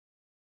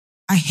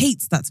I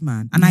hate that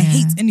man. And I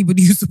hate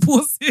anybody who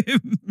supports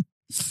him.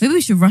 Maybe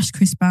we should rush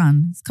Chris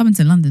Brown. He's coming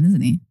to London,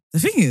 isn't he? The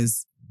thing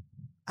is,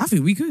 I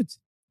think we could.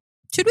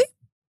 Should we?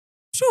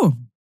 Sure.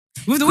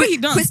 With the way he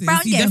dances, Chris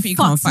Brown he definitely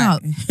can't fight.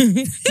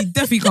 He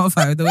definitely can't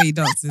fight with the way he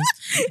dances.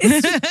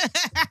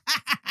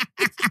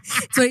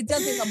 So he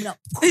does it coming up,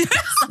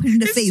 slap him in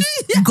the face,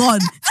 gone.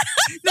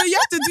 No, you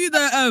have to do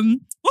the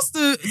what's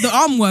the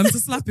arm worm to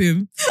slap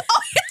him.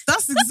 Oh, yeah.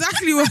 That's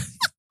exactly what.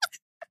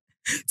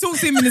 Talk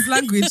to him in his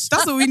language.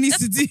 That's what we need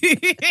to do.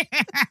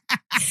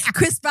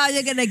 Chris Brown,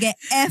 you're gonna get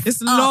F.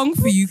 It's long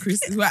for you, Chris.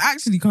 We're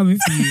actually coming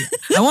for you.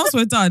 And once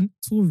we're done,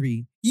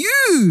 Tory,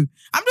 you.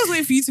 I'm just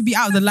waiting for you to be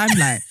out of the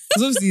limelight.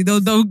 Because obviously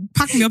they'll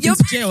pack me up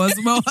into jail as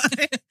well.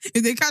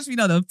 If they catch me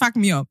now, they'll pack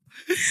me up.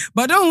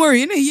 But don't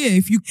worry, in a year,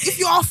 if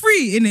you are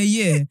free in a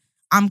year,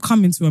 I'm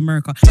coming to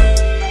America.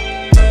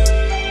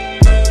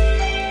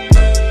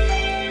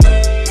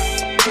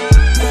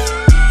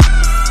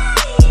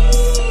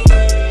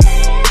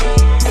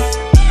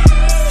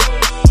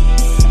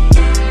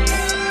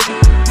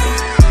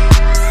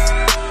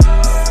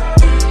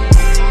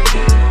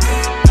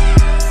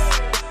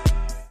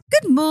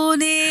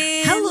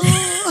 Morning. Hello.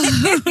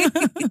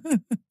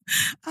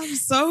 I'm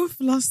so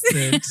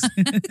flustered.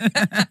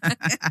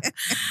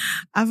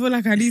 I feel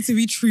like I need to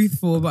be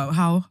truthful about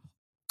how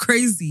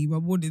crazy my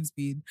morning's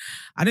been.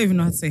 I don't even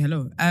know how to say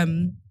hello.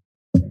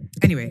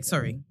 Anyway,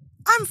 sorry.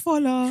 I'm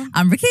Fola.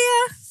 I'm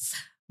Rakia.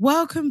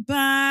 Welcome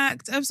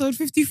back to episode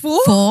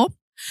 54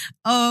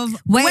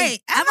 of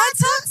Wait, Am I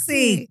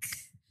Toxic?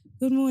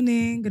 Good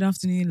morning, good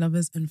afternoon,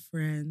 lovers and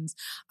friends.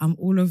 I'm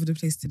all over the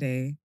place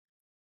today.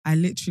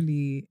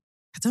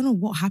 I don't know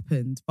what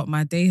happened, but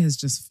my day has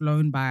just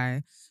flown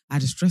by. I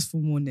had a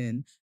stressful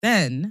morning.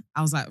 Then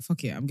I was like,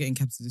 fuck it, I'm getting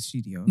cabs to the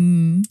studio.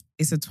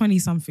 It's a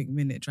 20-something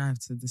minute drive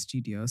to the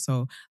studio.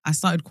 So I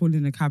started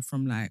calling a cab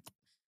from like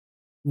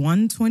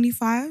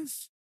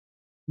 1:25.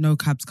 No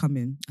cabs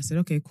coming. I said,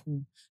 okay,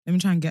 cool. Let me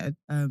try and get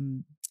a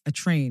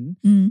train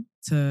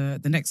to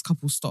the next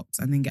couple stops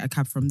and then get a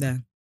cab from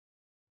there.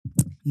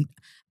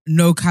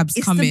 No cabs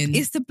coming.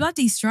 It's the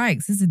bloody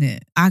strikes, isn't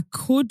it? I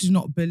could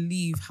not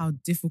believe how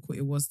difficult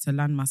it was to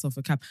land myself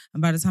a cab.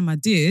 And by the time I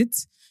did,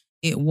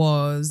 it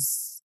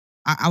was...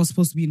 I was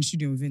supposed to be in the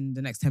studio within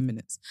the next 10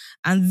 minutes.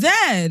 And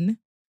then,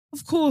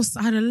 of course,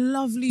 I had a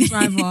lovely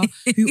driver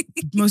who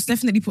most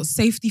definitely put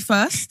safety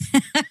first.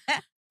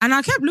 And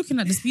I kept looking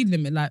at the speed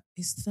limit like,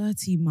 it's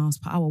 30 miles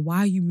per hour. Why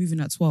are you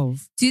moving at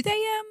 12? Do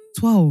they...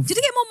 12. Do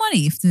they get more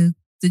money if the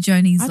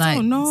journey's like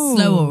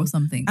slower or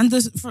something? And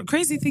the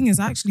crazy thing is,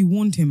 I actually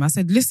warned him. I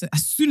said, listen,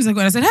 as soon as I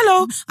got in, I said,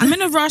 hello, I'm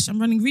in a rush.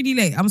 I'm running really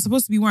late. I'm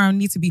supposed to be where I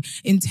need to be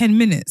in 10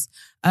 minutes.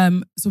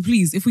 So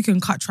please, if we can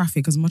cut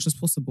traffic as much as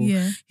possible.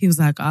 Yeah. He was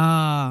like,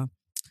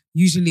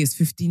 usually it's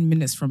 15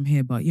 minutes from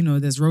here, but you know,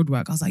 there's road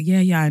work. I was like,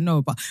 yeah, I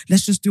know, but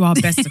let's just do our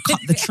best to cut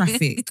the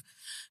traffic.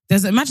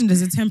 Imagine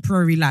there's a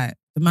temporary light.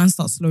 The man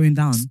starts slowing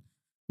down.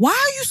 Why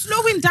are you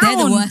slowing down?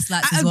 They're the worst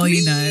lights as well,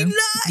 you know.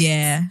 Light.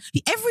 Yeah.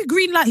 Every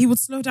green light, he would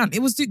slow down.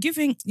 It was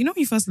giving, you know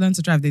when you first learn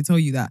to drive, they tell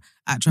you that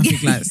at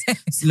traffic lights.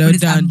 Slow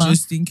down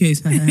just in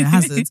case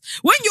hazards.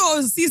 When you're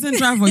a seasoned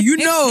driver, you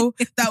know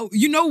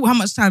how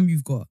much time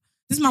you've got.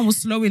 This man was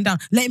slowing down,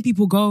 letting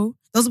people go.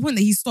 There was a point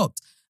that he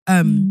stopped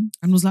and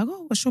was like,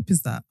 oh, what shop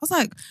is that? I was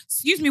like,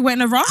 excuse me, we're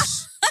in a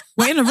rush?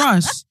 We're in a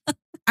rush.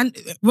 And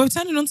we're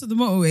turning onto the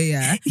motorway,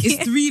 yeah?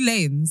 It's 3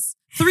 lanes.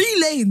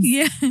 3 lanes.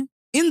 Yeah.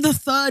 In the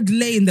 3rd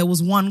lane, there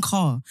was 1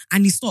 car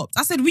and he stopped.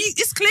 I said,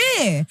 it's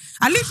clear.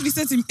 I literally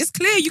said to him, it's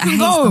clear, you can I hate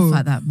go. Stuff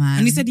like that, man.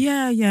 And he said,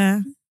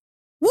 yeah.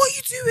 What are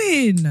you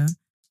doing?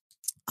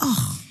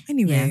 Oh,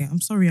 anyway,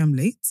 I'm sorry I'm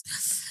late.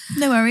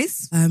 No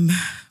worries.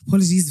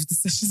 Apologies if the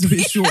session's a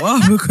bit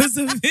shorter because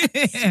of it.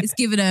 It's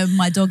given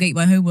my dog ate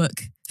my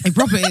homework. It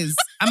proper is.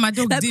 And my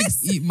dog did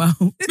eat my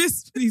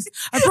miss, please.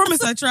 I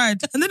promise I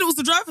tried. And then it was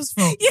the driver's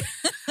fault.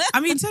 Yeah.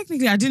 I mean,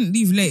 technically I didn't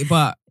leave late,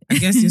 but I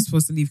guess you're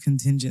supposed to leave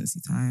contingency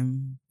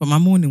time. But my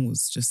morning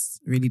was just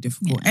really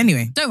difficult. Yeah.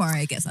 Anyway. Don't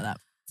worry, it gets like that.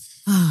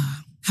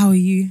 How are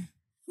you?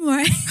 I'm all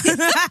right.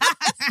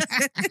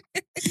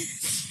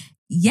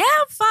 Yeah,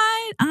 I'm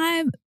fine.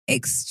 I'm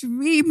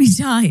extremely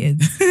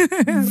tired.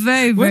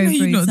 Very, when are you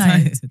very not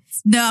tired.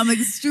 No, I'm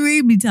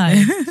extremely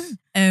tired.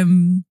 Yeah,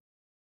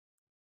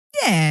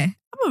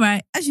 I'm all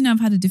right. As you know, I've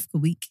had a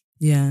difficult week.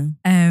 Yeah.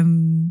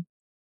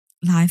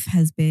 Life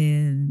has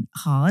been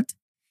hard.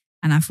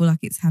 And I feel like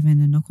it's having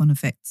a knock-on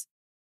effect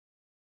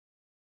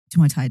to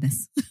my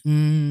tiredness.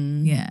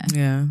 Yeah.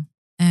 Yeah.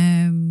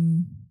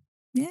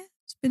 Yeah,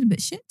 it's been a bit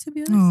shit, to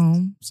be honest.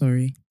 Oh,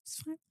 sorry.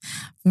 It's fine.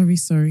 Very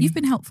sorry. You've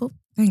been helpful.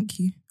 Thank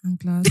you. I'm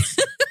glad.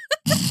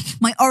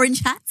 My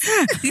orange hat.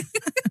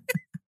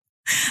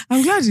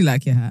 I'm glad you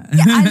like your hat.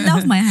 Yeah, I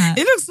love my hat.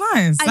 It looks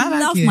nice. I like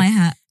love it. my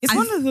hat. It's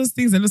one of those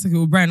things that looks like it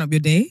will brighten up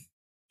your day.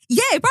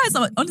 Yeah, it brightens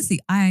up.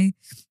 Honestly,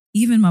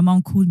 even my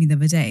mom called me the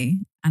other day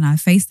and I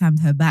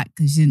FaceTimed her back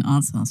because she didn't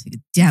answer. I was like,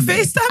 damn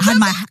it. I had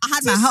my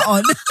hat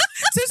on.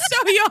 To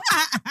show your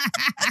hat.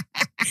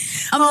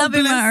 I'm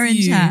loving my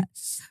orange hat.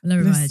 I love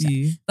my Bless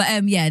you.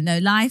 But yeah, no,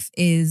 life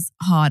is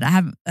hard. I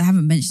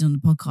haven't mentioned on the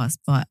podcast,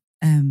 but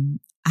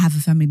I have a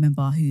family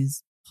member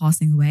who's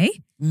passing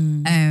away.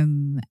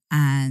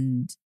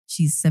 And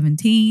she's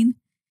 17.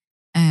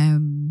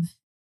 And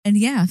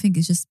yeah, I think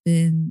it's just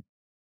been,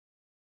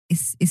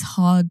 it's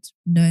hard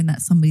knowing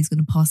that somebody's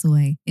going to pass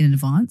away in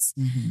advance.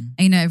 And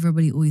you know,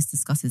 everybody always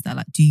discusses that,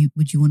 like,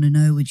 would you want to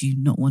know? Would you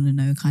not want to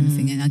know? Kind of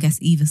thing. And I guess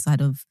either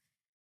side of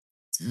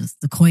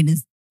the coin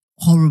is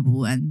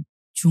horrible and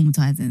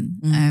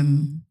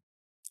traumatizing.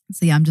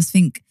 So yeah, I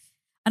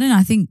don't know,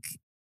 I think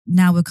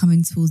now we're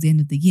coming towards the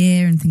end of the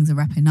year and things are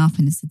wrapping up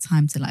and it's the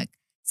time to like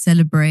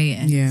celebrate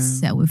and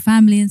settle with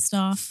family and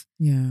stuff.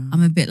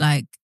 I'm a bit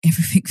like,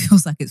 everything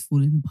feels like it's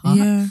falling apart.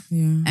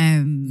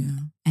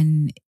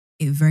 And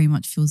it very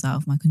much feels out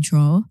of my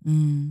control.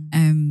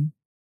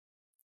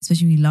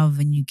 Especially when you love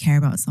and you care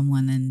about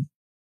someone and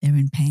they're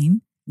in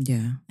pain.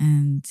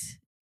 And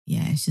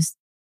yeah, it's just,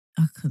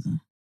 I don't know,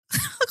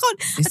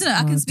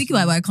 I can speak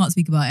about it, but I can't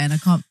speak about it and I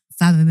can't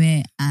fathom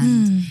it,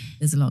 and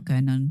there's a lot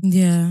going on.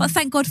 But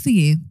thank God for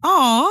you.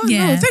 Oh,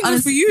 no, thank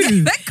God for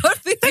you. Thank God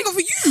for you. Thank God for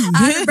you. I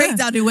had a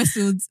breakdown in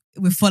Westfield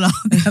with follow-up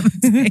the other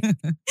day.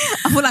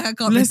 I feel like I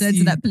can't return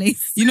to that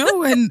place. You know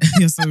when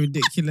you're so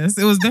ridiculous.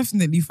 It was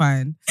definitely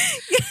fine.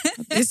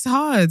 It's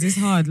hard.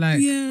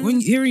 Like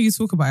when hearing you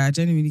talk about it, I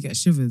genuinely get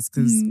shivers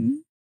because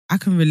I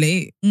can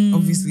relate.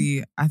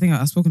 Obviously, I think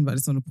I've spoken about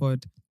this on the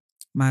pod.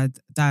 My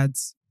dad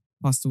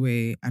passed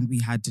away and we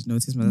had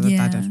noticed my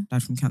dad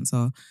died from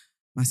cancer.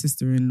 My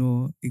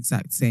sister-in-law,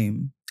 exact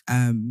same.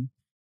 And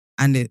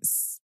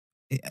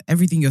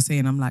everything you're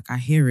saying, I'm like, I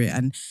hear it.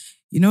 And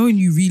you know, when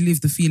you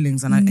relive the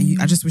feelings and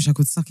I just wish I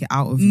could suck it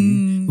out of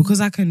you because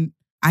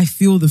I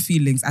feel the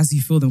feelings as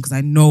you feel them because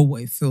I know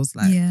what it feels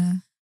like.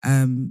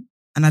 And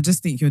I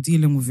just think you're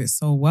dealing with it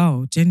so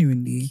well,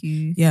 genuinely. Thank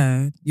you.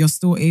 Yeah, you're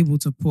still able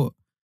to put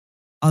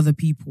other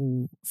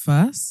people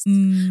first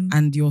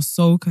and you're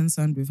so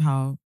concerned with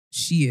how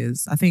she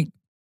is. I think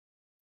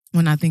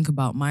when I think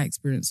about my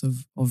experience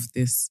of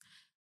this,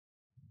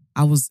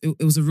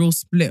 it was a real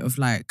split of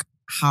like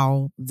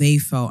how they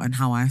felt and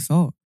how I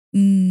felt.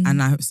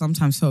 And I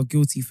sometimes felt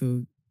guilty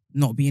for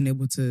not being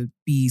able to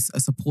be a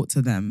support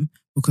to them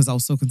because I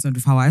was so concerned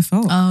with how I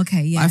felt. Oh,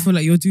 okay, yeah. But I feel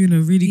like you're doing a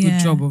really good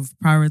job of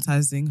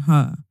prioritizing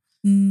her,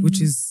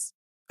 which is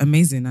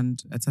amazing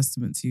and a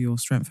testament to your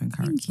strength and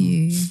character. Thank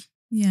you.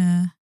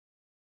 Yeah.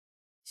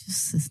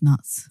 It's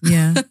nuts.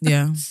 Yeah.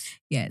 Yeah,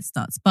 it's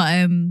nuts.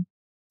 But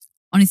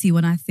honestly,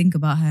 when I think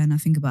about her and I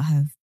think about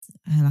her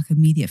like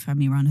immediate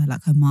family around her,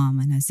 like her mom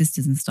and her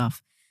sisters and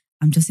stuff,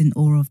 I'm just in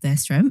awe of their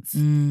strength.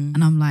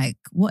 And I'm like,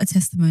 what a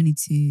testimony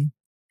to,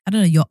 I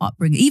don't know, your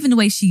upbringing. Even the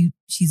way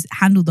she's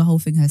handled the whole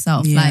thing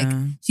herself. Like,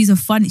 she's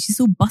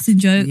still busting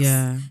jokes.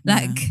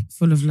 Like,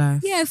 full of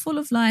life. Yeah, full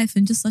of life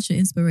and just such an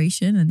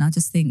inspiration. And I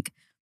just think,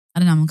 I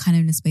don't know, I'm kind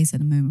of in a space at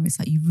the moment where it's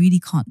like, you really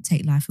can't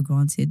take life for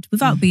granted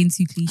without being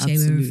too cliche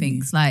with everything.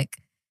 It's like,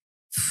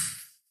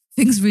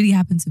 things really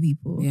happen to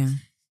people. Yeah.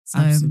 So,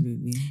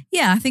 absolutely.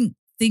 Yeah, I think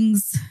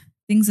things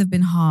have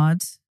been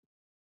hard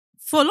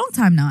for a long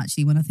time now,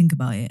 actually, when I think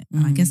about it.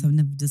 And I guess I've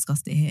never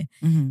discussed it here.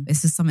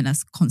 It's just something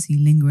that's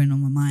constantly lingering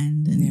on my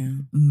mind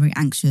and I'm very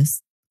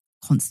anxious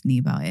constantly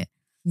about it.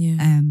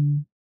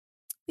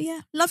 But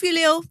yeah, love you,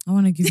 Lil. I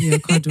want to give you a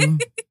cuddle.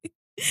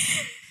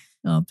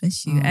 Oh,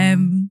 bless you.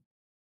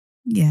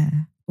 Yeah.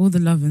 All the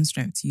love and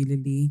strength to you,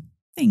 Lily.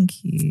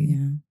 Thank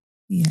you.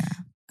 Yeah.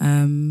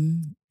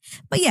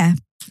 But yeah,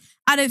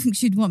 I don't think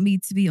she'd want me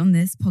to be on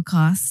this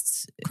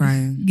podcast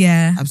crying.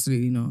 Yeah.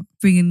 Absolutely not.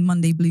 Bringing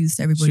Monday blues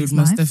to everybody's She would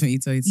most definitely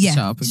tell you to shut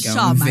up and get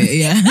on with it.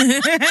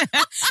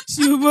 Yeah.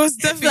 She would most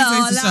definitely tell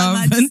you to shut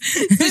up and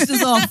switch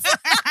us off.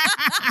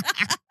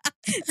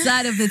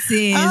 Side of the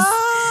tears.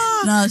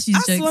 No, she's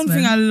that's jokes, one man.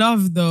 thing I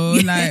love though.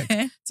 Like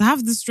to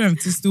have the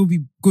strength to still be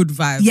good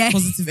vibes,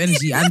 positive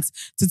energy, and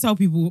to tell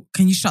people,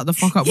 can you shut the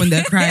fuck up when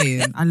they're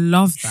crying? I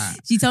love that.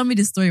 She told me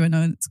the story when I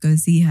went to go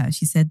see her.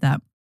 She said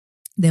that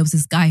there was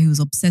this guy who was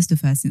obsessed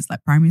with her since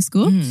like primary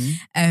school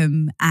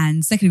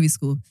and secondary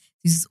school.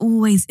 He was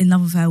always in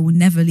love with her, will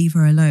never leave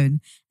her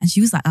alone. And she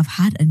was like, I've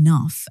had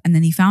enough. And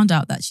then he found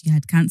out that she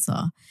had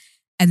cancer.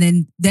 And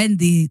then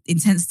the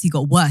intensity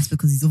got worse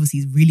because he's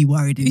obviously really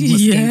worried and he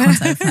wants to get in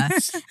contact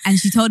with her. And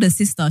she told her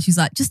sister, she's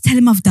like, just tell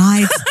him I've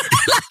died.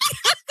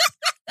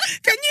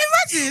 Can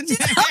you imagine? She's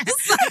like,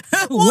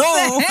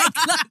 what the heck?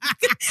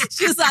 Like,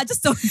 she was like, I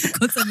just don't want to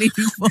contact me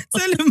anymore.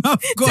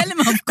 Tell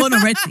him I've gone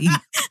already.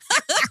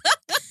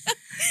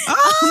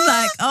 I'm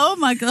like, oh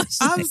my gosh.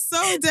 I'm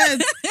so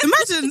dead.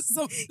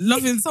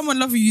 Imagine someone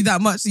loving you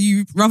that much,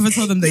 you rather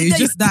tell them that you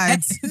just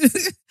died.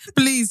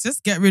 Please,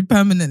 just get rid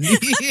permanently.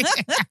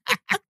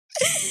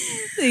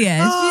 So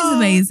yeah, she's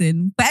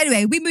amazing. But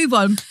anyway, we move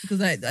on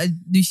because I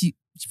knew she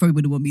probably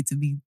wouldn't want me to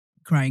be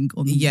crying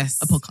on a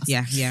podcast.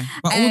 Yeah.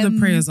 But all the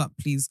prayers up,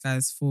 please,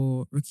 guys,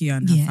 for Rukia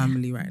and her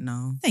family right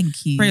now.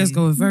 Thank you. Prayers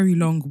go a very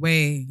long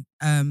way.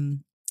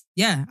 I'm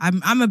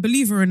a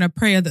believer in a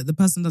prayer that the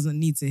person doesn't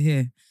need to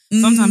hear.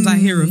 Sometimes I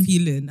hear a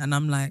feeling and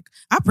I'm like,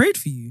 I prayed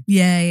for you.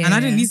 Yeah. And I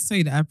didn't need to tell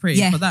you that I prayed,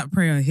 but that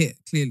prayer hit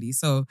clearly.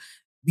 So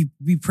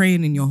be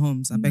praying in your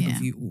homes. I beg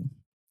of you all.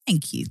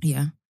 Thank you.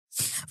 Yeah.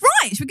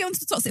 Right, should we go on to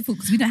the toxic thought?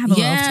 Because we don't have a lot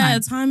of time. Yeah,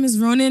 time is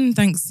running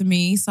thanks to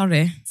me.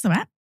 Sorry. It's all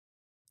right.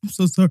 I'm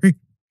so sorry.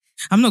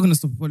 I'm not going to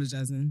stop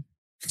apologising.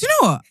 Do you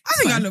know what? I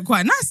think I look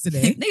quite nice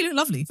today. No, you look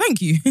lovely.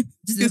 Thank you.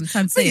 Just the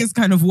time I to say think it's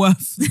kind of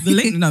worth the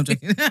late. No, I'm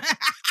joking.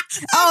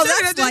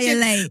 Oh, that's why you're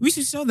late. We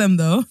should show them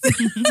though.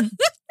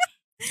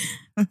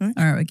 All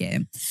right, we're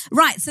getting.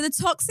 Right, so the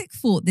toxic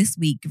thought this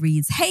week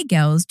reads, "Hey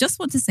girls, just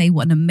want to say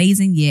what an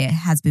amazing year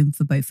has been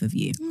for both of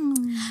you.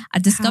 I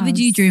discovered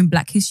you during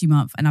Black History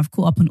Month and I've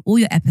caught up on all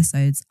your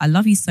episodes. I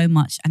love you so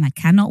much and I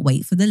cannot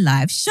wait for the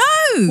live show."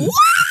 What?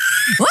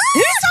 Who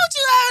told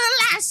you about the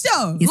live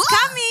show? It's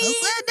coming.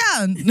 Slow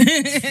down.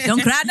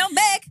 Don't cry, don't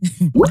beg.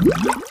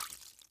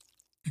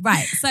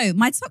 Right, so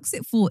my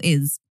toxic thought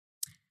is,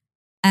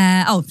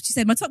 she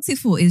said, my toxic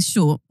thought is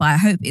short, but I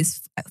hope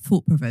it's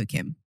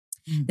thought-provoking.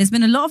 There's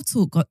been a lot of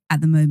talk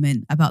at the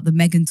moment about the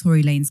Meg and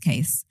Tory Lanez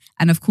case.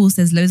 And of course,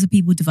 there's loads of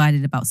people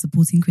divided about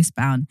supporting Chris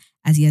Brown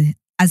as he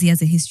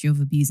has a history of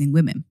abusing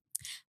women.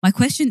 My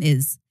question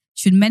is,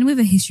 should men with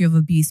a history of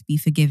abuse be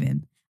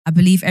forgiven? I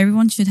believe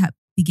everyone should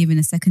be given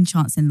a second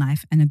chance in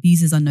life, and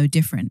abusers are no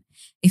different.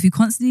 If we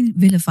constantly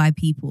vilify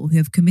people who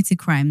have committed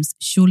crimes,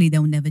 surely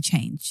they'll never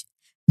change.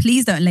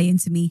 Please don't lay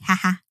into me.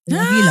 Haha.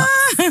 Love you lot.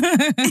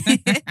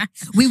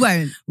 We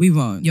won't. We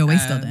won't. You're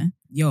wasted there.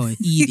 You're an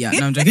idiot.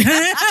 No, I'm joking.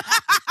 Are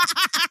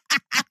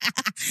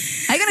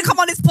you going to come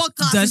on this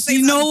podcast? Does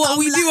she know what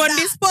we do on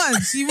this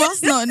pod? She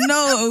must not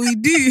know what we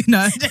do.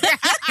 No,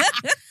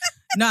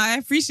 no, I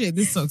appreciate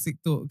this toxic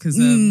thought because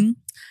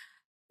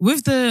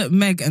with the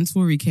Meg and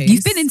Tory case,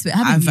 you've been into it,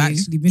 haven't you? I've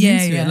actually been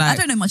into it. Like, I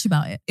don't know much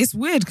about it. It's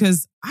weird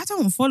because I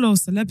don't follow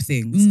celeb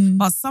things,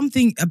 but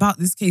something about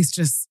this case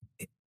just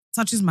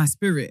touches my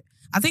spirit.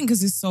 I think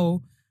because it's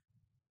so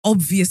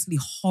obviously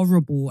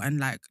horrible and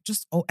like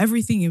just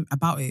everything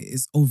about it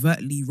is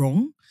overtly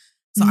wrong.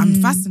 So I'm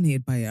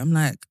fascinated by it. I'm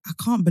like, I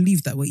can't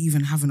believe that we're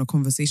even having a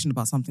conversation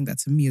about something that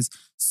to me is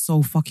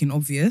so fucking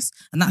obvious.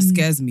 And that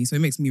scares me. So it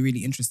makes me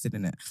really interested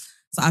in it.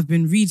 So I've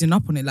been reading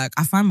up on it. Like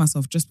I find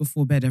myself just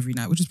before bed every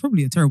night, which is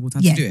probably a terrible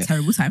time to do it.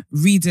 Terrible time.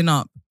 Reading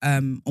up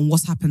on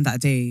what's happened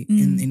that day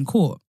in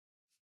court.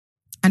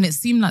 And it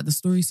seemed like the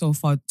story so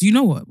far. Do you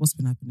know what's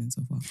been happening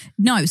so far?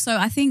 No. So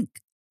I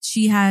think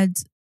she had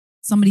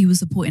somebody who was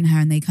supporting her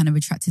and they kind of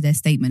retracted their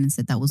statement and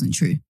said that wasn't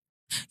true.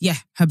 Yeah,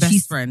 her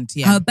best friend.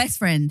 Yeah. Her best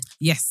friend?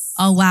 Yes.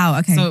 Oh, wow.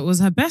 Okay. So it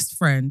was her best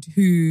friend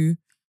who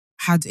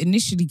had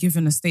initially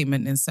given a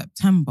statement in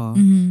September,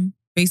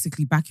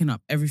 basically backing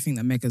up everything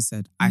that Meg has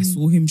said. I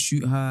saw him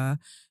shoot her.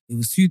 It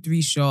was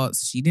 2-3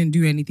 shots. She didn't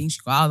do anything. She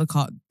got out of the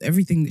car.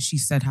 Everything that she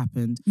said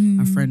happened.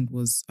 Her friend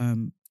was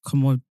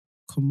corroborate,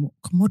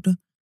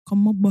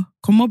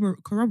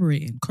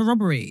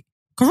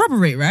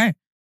 right?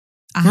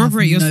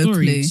 Corroborate your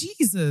story. Clue.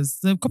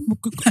 Jesus.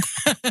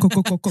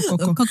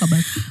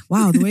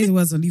 Wow, the way the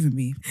words are leaving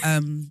me.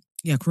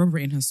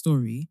 Corroborating her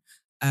story.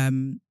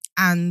 And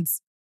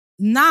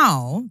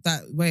now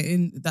that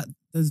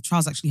the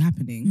trial's actually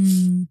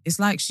happening, it's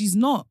like she's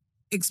not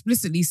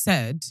explicitly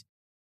said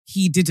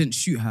he didn't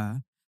shoot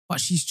her, but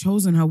she's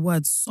chosen her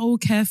words so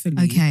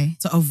carefully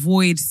to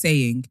avoid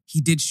saying he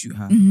did shoot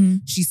her.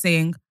 She's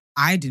saying,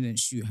 I didn't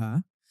shoot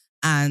her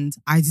and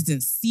I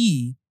didn't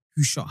see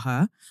who shot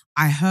her.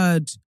 I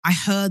heard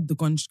the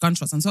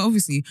gunshots. And so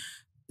obviously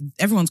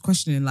everyone's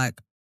questioning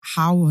like,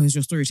 how has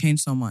your story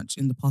changed so much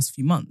in the past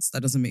few months?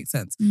 That doesn't make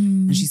sense.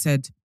 And she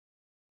said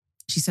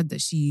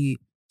that she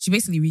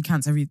basically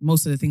recants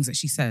most of the things that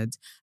she said,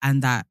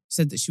 and that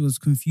said that she was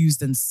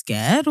confused and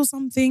scared or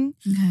something.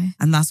 Okay.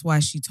 And that's why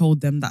she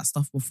told them that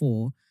stuff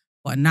before.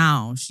 But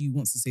now she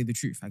wants to say the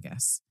truth, I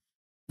guess.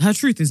 Her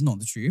truth is not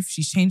the truth.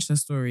 She's changed her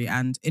story.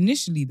 And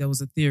initially there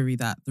was a theory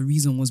that the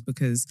reason was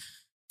because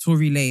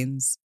Tory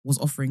Lanez was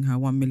offering her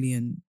 $1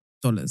 million.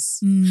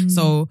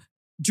 So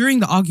during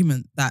the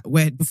argument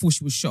before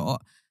she was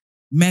shot,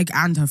 Meg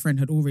and her friend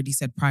had already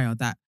said prior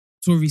that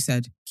Tory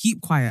said,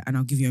 keep quiet and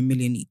I'll give you $1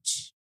 million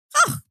each.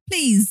 Oh,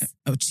 please.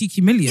 A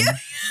cheeky million.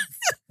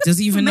 Does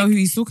he even know who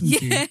he's talking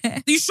to?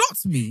 You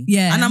shocked me.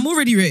 Yeah. And I'm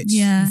already rich.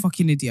 Yeah. You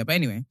fucking idiot. But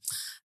anyway,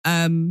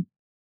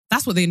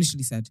 that's what they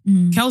initially said.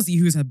 Kelsey,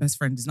 who is her best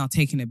friend, is now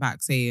taking it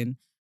back, saying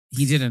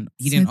he didn't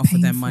offer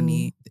them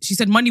money. She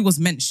said money was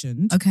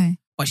mentioned. Okay.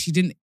 But she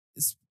didn't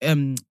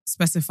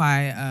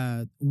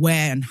specify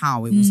where and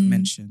how it was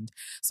mentioned.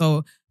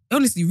 So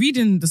honestly,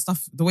 reading the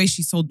stuff, the way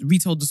she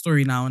retold the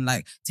story now and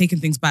like taking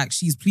things back,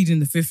 she's pleading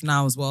the fifth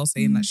now as well,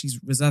 saying that she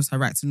reserves her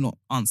right to not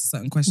answer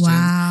certain questions.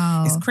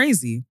 Wow. It's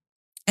crazy.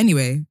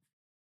 Anyway,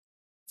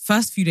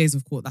 first few days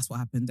of court, that's what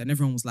happened. And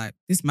everyone was like,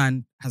 this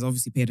man has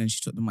obviously paid her and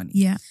she took the money.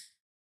 Yeah.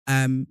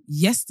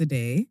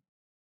 Yesterday,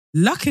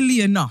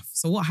 luckily enough,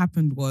 so what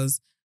happened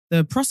was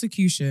the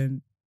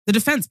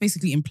defense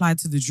basically implied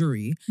to the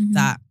jury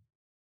that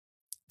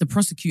the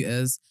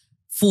prosecutors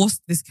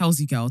forced this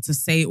Kelsey girl to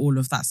say all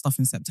of that stuff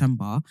in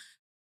September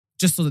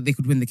just so that they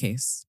could win the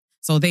case.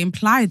 So they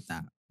implied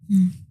that.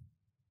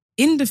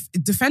 In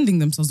defending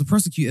themselves, the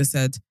prosecutor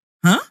said,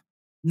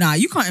 nah,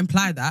 you can't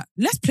imply that.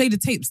 Let's play the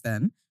tapes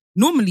then.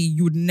 Normally,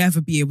 you would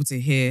never be able to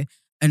hear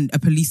a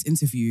police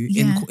interview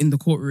in the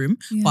courtroom,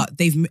 but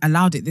they've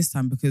allowed it this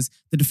time because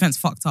the defense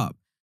fucked up.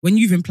 When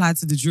you've implied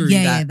to the jury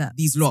that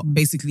these lot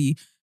basically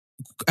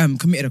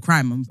committed a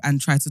crime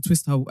and tried to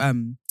twist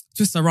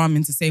her arm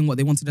into saying what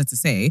they wanted her to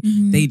say,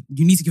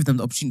 you need to give them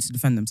the opportunity to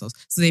defend themselves.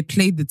 So they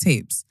played the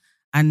tapes.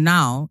 And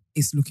now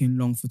it's looking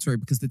long for Tory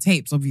because the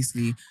tapes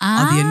obviously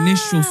are the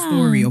initial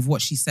story of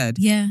what she said,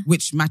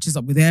 which matches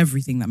up with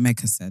everything that Meg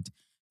has said.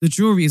 The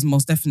jury is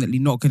most definitely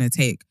not going to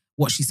take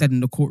what she said in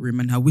the courtroom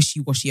and her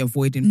wishy-washy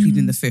avoiding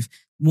pleading the fifth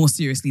more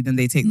seriously than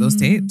they take those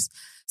tapes.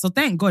 So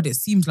thank God it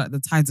seems like the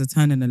tides are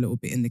turning a little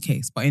bit in the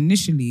case. But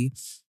initially,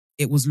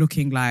 it was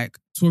looking like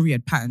Tory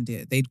had patterned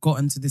it. They'd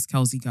gotten to this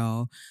Kelsey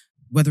girl,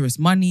 whether it's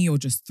money or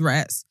just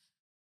threats,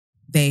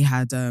 they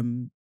had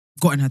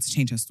gotten her to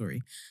change her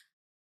story.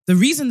 The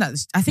reason that,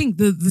 I think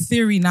the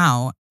theory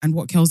now and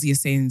what Kelsey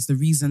is saying is the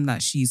reason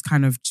that she's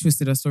kind of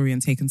twisted her story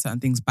and taken certain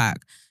things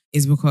back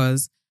is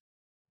because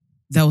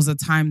there was a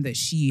time that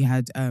she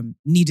had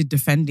needed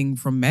defending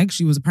from Meg.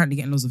 She was apparently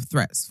getting loads of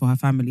threats for her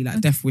family,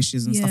 like death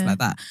wishes and stuff like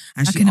that.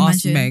 And she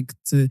asked Meg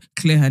to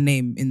clear her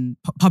name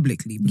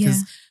publicly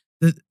because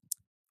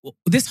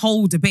this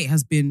whole debate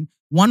has been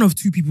one of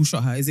two people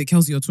shot her. Is it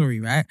Kelsey or Tory,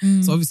 right?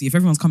 So obviously if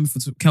everyone's coming for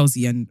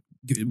Kelsey and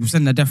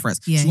sending her death threats,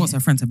 she wants her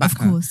friend to back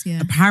her.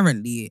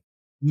 Apparently,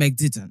 Meg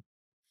didn't.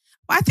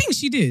 But I think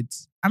she did.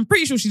 I'm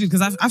pretty sure she did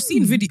because I've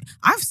seen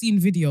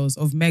videos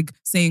of Meg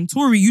saying,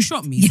 Tory, you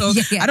shot me. So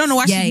I don't know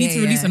why she needs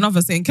to release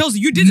another saying, Kelsey,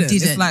 you didn't.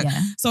 It's like,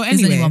 so anyway,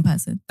 there's only one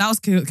person. That was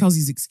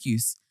Kelsey's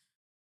excuse.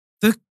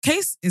 The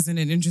case is in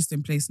an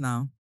interesting place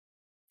now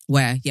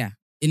where,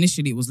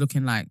 initially it was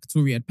looking like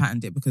Tory had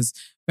patterned it because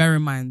bear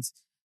in mind,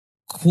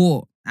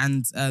 court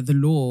and the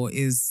law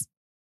is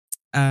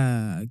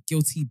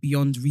guilty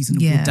beyond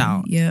reasonable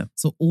doubt.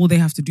 So all they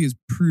have to do is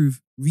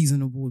prove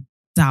reasonable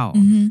doubt.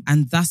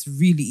 And that's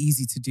really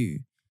easy to do.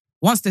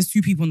 Once there's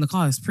two people in the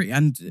car, it's pretty,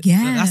 and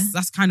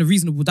that's kind of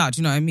reasonable doubt.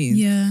 Do you know what I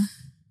mean?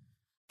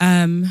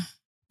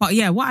 But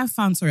what I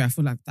found, sorry, I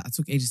feel like that I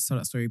took ages to tell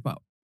that story, but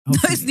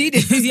it's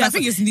needed. I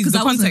think it's needed. The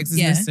context is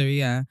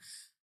necessary.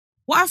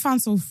 What I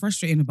found so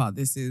frustrating about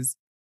this is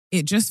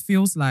it just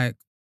feels like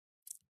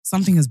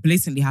something has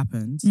blatantly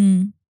happened,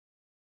 and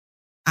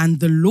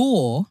the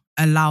law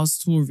allows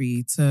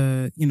Tory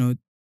to,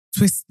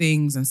 twist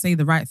things and say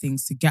the right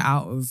things to get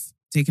out of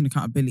taking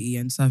accountability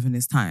and serving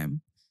his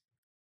time.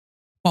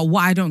 But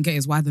what I don't get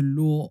is why the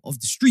law of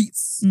the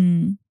streets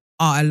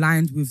are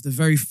aligned with the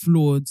very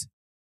flawed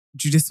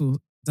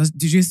judicial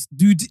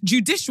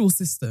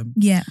system.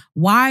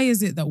 Why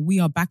is it that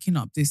we are backing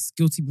up this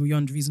guilty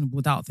beyond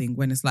reasonable doubt thing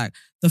when it's like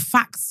the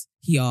facts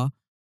here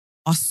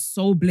are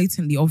so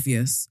blatantly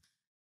obvious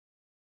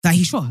that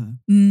he shot her?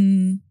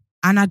 And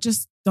I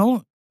just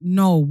don't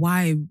know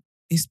why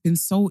it's been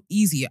so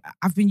easy.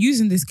 I've been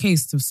using this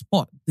case to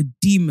spot the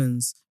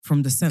demons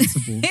from the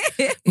sensible.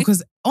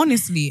 Because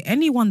honestly,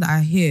 anyone that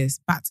I hear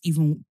utter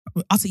even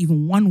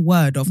one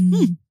word of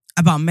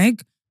about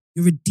Meg,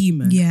 you're a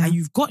demon. And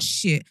you've got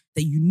shit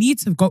that you need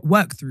to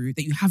work through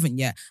that you haven't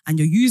yet. And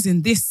you're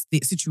using this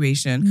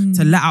situation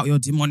to let out your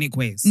demonic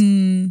ways.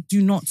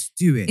 Do not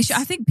do it.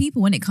 I think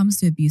people, when it comes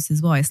to abuse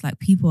as well, it's like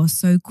people are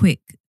so quick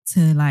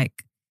to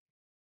like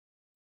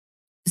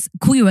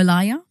call you a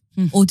liar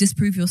or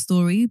disprove your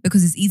story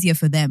because it's easier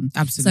for them.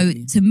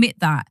 Absolutely. So to admit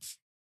that,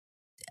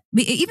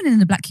 even in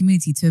the black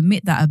community, to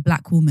admit that a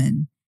black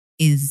woman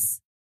is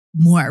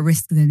more at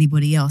risk than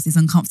anybody else is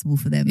uncomfortable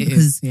for them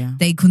because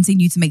they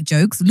continue to make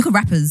jokes. Look at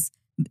rappers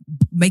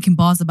making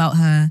bars about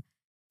her.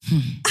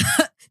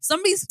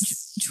 Somebody's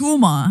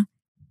trauma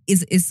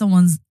is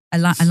someone's a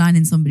line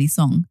in somebody's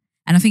song.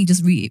 And I think it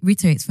just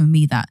reiterates for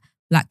me that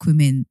black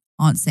women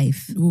aren't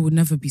safe. We will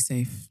never be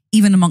safe.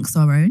 Even amongst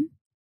our own.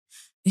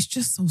 It's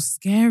just so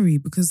scary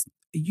because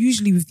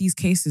usually with these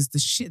cases, the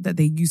shit that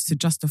they use to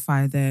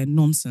justify their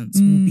nonsense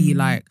will be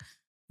like,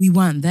 we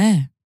weren't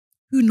there.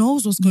 Who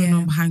knows what's going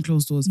on behind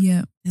closed doors?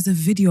 There's a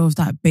video of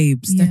that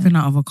babe stepping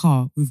out of a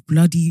car with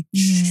bloody,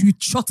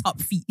 shot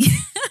up feet.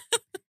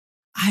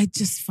 I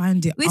just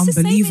find it unbelievable. It's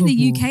the same in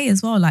the UK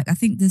as well. Like, I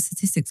think the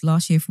statistics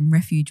last year from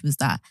Refuge was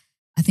that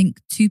I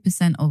think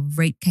 2% of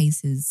rape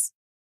cases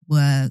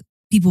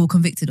people were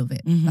convicted of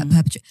it. Like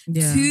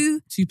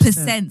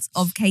 2%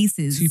 of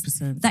cases.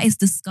 2%. That is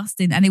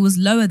disgusting. And it was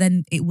lower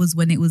than it was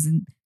when it was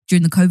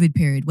during the COVID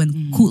period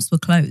when courts were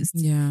closed.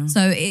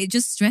 So it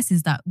just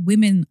stresses that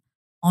women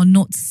are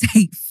not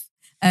safe.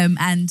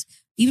 And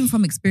even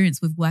from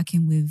experience with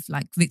working with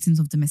like victims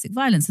of domestic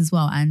violence as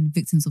well and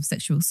victims of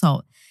sexual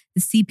assault,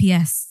 the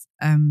CPS,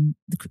 Crown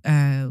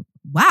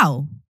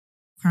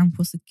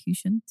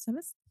Prosecution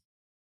Service?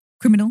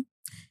 Criminal,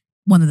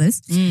 one of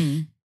those.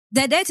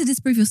 They're there to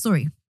disprove your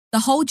story. The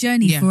whole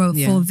journey for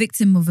a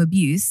victim of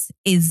abuse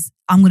is,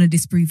 I'm going to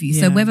disprove you.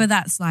 So whether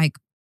that's like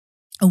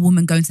a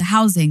woman going to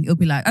housing, it'll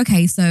be like,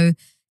 okay, so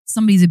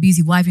somebody's abused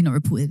you. Why have you not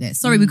reported it?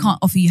 Sorry, we can't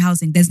offer you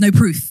housing. There's no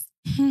proof.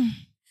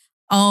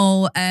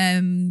 I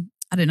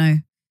don't know.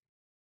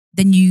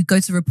 Then you go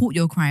to report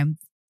your crime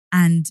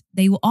and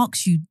they will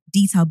ask you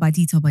detail by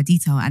detail by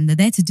detail, and they're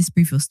there to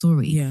disprove your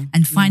story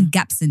and find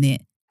gaps in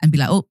it and be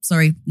like, oh,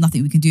 sorry,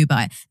 nothing we can do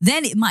about it.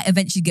 Then it might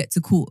eventually get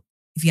to court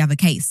if you have a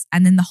case.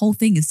 And then the whole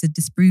thing is to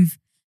disprove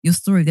your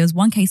story. There was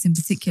one case in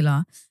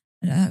particular,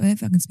 I don't know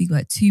if I can speak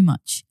about it too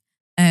much.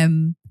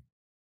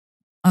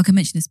 I can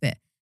mention this bit.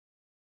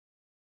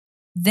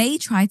 There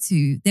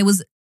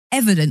was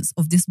evidence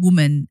of this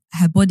woman,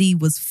 her body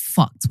was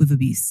fucked with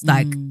abuse.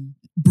 Like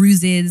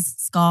bruises,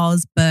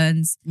 scars,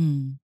 burns.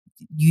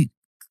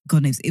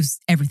 God knows, it was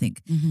everything.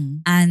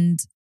 And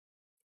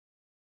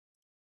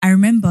I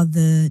remember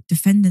the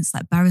defendant's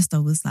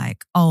barrister was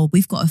like, oh,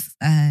 we've got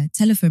a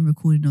telephone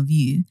recording of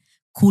you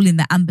calling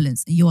the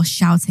ambulance and you're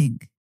shouting.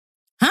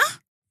 Huh?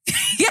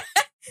 Yeah.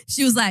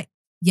 She was like,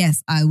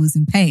 yes, I was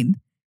in pain.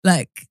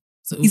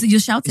 So he said, you're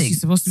shouting. Is she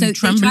supposed to be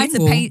trembling? They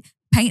tried to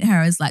paint her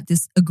as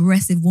this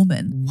aggressive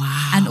woman.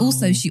 Wow. And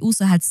also, she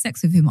also had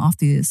sex with him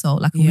after the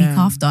assault, a week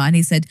after. And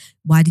he said,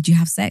 why did you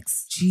have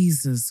sex?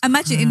 Jesus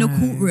Imagine Christ. in a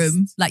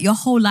courtroom, your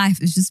whole life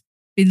has just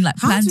been planned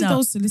out. How do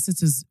those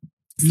solicitors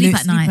sleep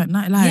at night?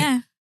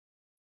 Yeah.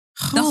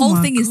 The whole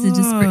thing is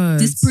to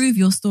disprove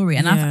your story.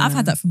 And I've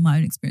had that from my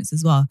own experience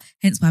as well.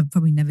 Hence why I've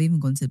probably never even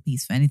gone to the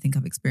police for anything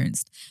I've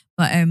experienced.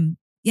 But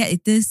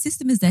the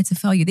system is there to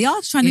fail you. They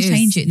are trying to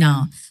change it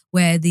now,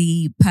 where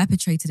the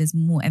perpetrator, there's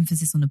more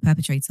emphasis on the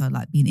perpetrator,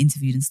 being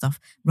interviewed and stuff,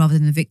 rather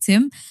than the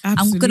victim.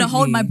 Absolutely. I'm going to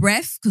hold my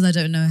breath because I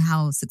don't know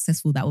how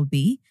successful that would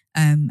be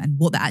and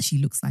what that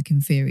actually looks like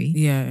in theory.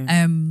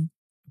 Yeah.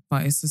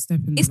 But it's a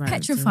step in the right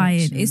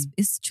petrifying. direction.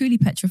 It's truly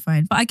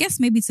petrifying. But I guess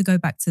maybe to go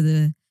back to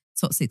the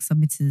toxic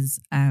submitters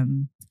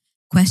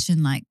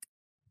question,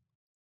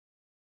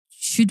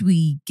 should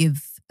we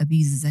give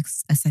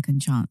abusers a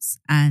second chance?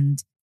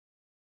 And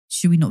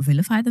should we not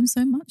vilify them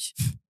so much?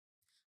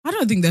 I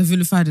don't think they're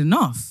vilified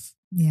enough.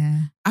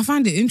 Yeah. I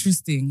find it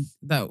interesting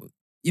that,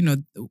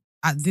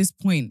 at this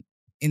point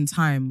in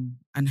time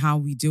and how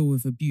we deal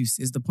with abuse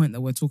is the point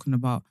that we're talking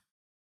about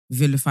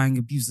vilifying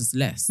abusers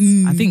less.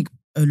 I think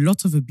a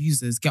lot of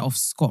abusers get off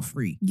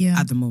scot-free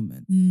at the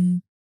moment.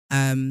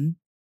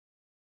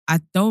 I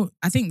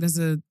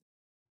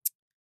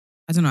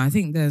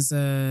think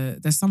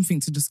there's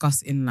something to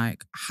discuss in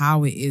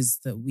how it is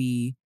that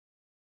we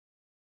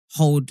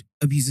hold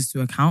abusers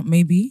to account,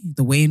 maybe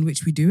the way in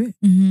which we do it.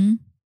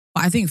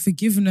 But I think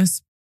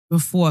forgiveness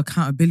before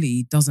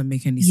accountability doesn't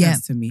make any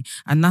sense to me.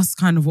 And that's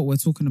kind of what we're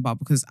talking about,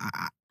 because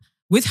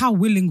with how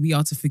willing we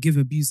are to forgive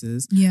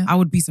abusers, I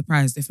would be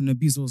surprised if an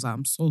abuser was like,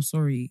 I'm so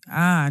sorry,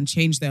 and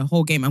changed their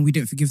whole game and we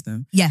didn't forgive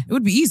them. Yeah. It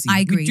would be easy.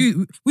 I agree.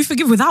 We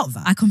forgive without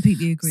that. I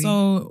completely agree.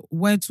 So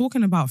we're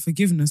talking about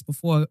forgiveness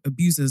before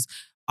abusers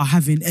are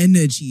having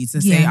energy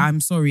to say, I'm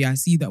sorry, I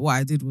see that what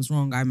I did was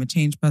wrong, I'm a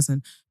changed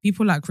person.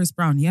 People like Chris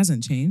Brown, he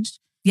hasn't changed.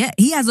 Yeah,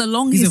 he has a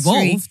long He's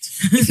history. Evolved.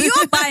 If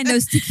you're buying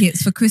those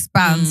tickets for Chris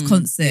Brown's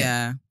concert.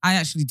 Yeah, I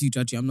actually do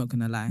judge you, I'm not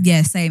going to lie.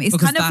 Yeah, same. It's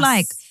kind of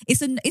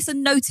it's a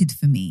noted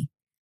for me.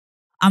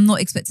 I'm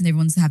not expecting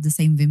everyone to have the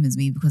same vim as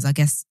me because I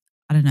guess,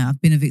 I don't know, I've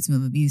been a victim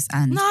of abuse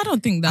and no, I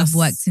don't think that's I've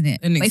worked in it.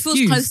 But it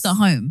feels close to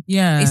home.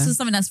 Yeah. It's still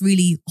something that's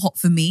really hot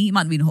for me. It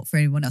might not be hot for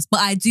anyone else.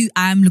 But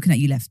I'm looking at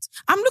you left.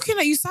 I'm looking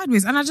at you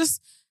sideways. And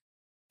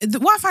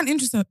what I find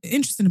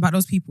interesting about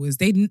those people is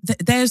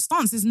their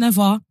stance is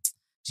never,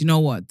 do you know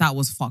what? That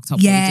was fucked up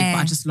what you did, but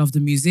I just love the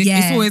music. Yeah.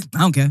 It's always, I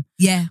don't care.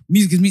 Yeah.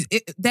 Music is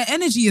music. Their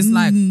energy is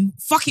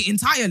fuck it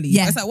entirely.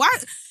 Yeah. It's why,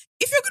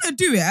 if you're going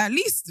to do it, at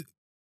least,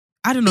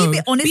 I don't know, be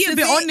a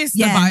bit honest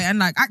about it.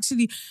 And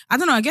actually, I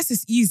don't know, I guess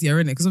it's easier,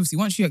 isn't it? Because obviously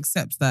once you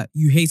accept that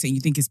you hate it and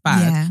you think it's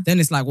bad, then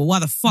it's well, why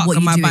the fuck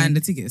am I buying the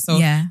ticket? So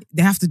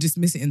they have to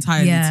dismiss it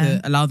entirely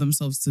to allow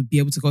themselves to be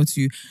able to go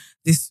to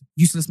this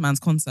useless man's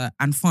concert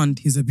and fund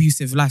his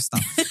abusive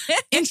lifestyle.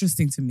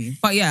 Interesting to me.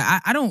 But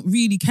I don't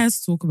really care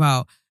to talk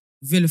about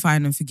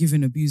vilifying and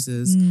forgiving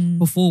abusers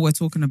before we're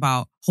talking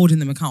about holding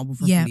them accountable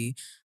properly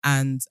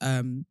and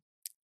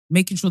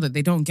making sure that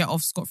they don't get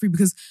off scot-free.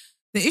 Because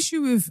the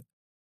issue with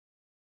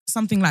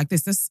something like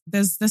this,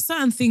 there's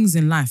certain things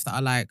in life that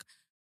are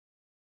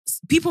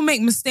people make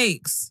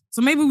mistakes,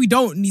 so maybe we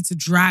don't need to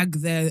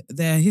drag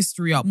their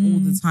history up all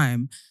the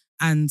time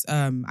and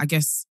I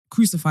guess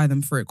crucify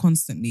them for it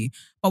constantly.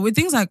 But with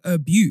things like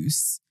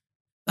abuse,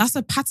 that's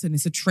a pattern,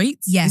 it's a trait,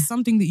 it's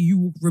something that you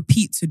will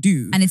repeat to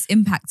do, and it's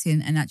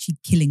impacting and actually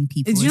killing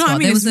people. Do you know what I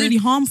mean? It's really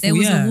harmful. There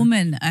was a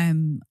woman,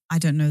 I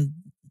don't know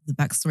the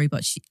backstory,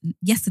 but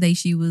yesterday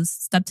she was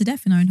stabbed to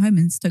death in her own home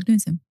in Stoke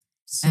Newington.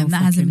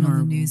 That hasn't been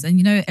on the news.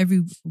 And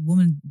every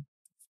woman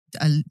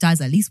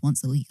dies at least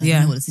once a week. I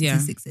don't know what the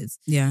statistics is.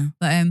 Yeah.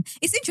 But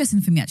it's interesting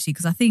for me actually,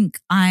 because I think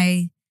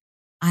I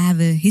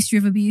have a history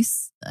of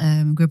abuse.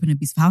 Grew up in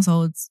abusive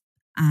households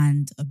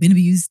and I've been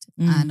abused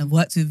and I've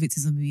worked with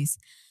victims of abuse.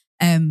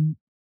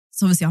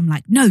 So obviously I'm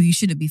no, you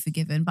shouldn't be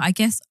forgiven. But I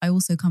guess I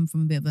also come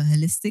from a bit of a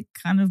holistic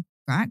kind of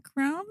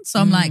background. So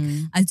I'm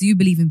I do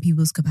believe in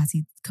people's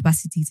capacity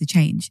to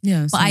change.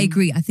 Yeah. But I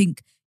agree. I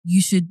think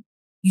you should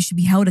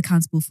be held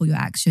accountable for your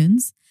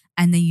actions,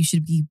 and then you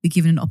should be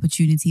given an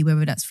opportunity,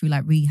 whether that's through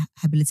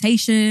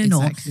rehabilitation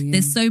or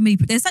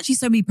there's actually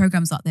so many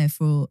programs out there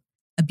for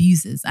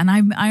abusers. And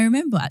I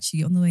remember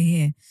actually on the way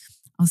here,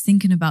 I was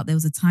thinking about there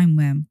was a time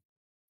when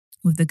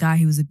with the guy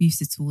who was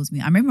abusive towards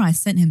me. I remember I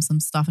sent him some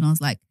stuff and I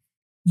was like,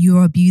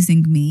 you're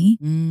abusing me.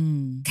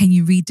 Can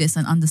you read this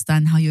and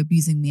understand how you're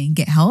abusing me and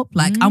get help?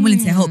 Like, I'm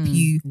willing to help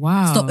you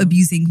stop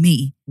abusing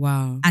me.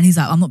 Wow. And he's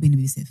like, I'm not being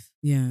abusive.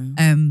 Yeah.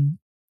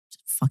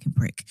 Fucking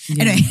prick.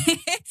 Yeah. Anyway.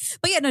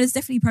 But yeah, no, there's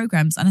definitely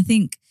programs. And I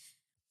think,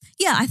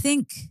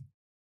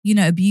 you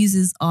know,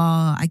 abusers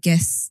are, I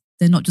guess,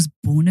 they're not just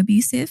born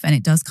abusive and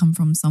it does come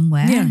from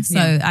somewhere. Yeah,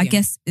 so I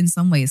guess in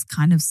some ways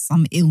kind of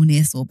some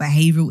illness or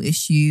behavioral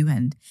issue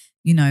and,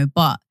 you know,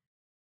 but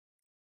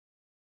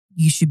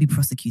you should be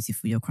prosecuted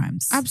for your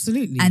crimes.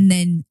 Absolutely. And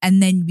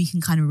then we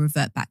can kind of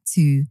revert back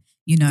to,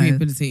 you know,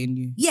 rehabilitating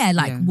you. Yeah,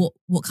 like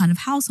what kind of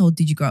household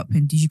did you grow up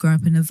in? Did you grow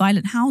up in a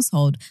violent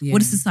household? Yeah. What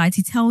does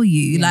society tell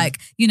you? Yeah. Like,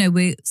 you know,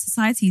 where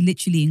society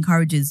literally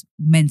encourages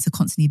men to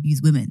constantly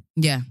abuse women.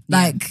 Yeah.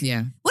 Like,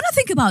 yeah. When I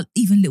think about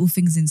even little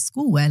things in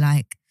school where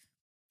like,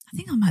 I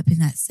think I might have been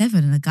like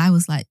 7 and a guy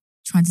was like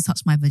trying to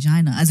touch my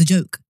vagina as a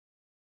joke.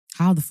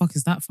 How the fuck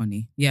is that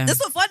funny? Yeah. That's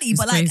not funny, It's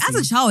but like crazy.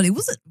 as a child, it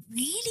wasn't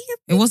really a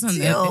big It wasn't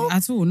deal.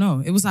 at all, no.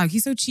 It was like,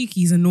 he's so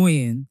cheeky, he's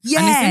annoying. Yeah.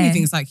 And if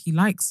anything, it's like, he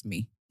likes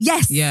me.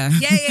 Yes. Yeah.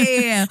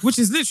 Yeah. Which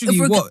is literally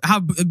how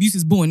abuse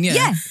is born, yeah.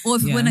 Yeah. Or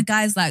if when a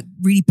guy's like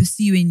really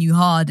pursuing you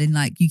hard and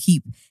like you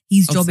keep,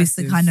 his job is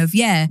to kind of,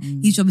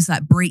 his job is to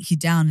like break you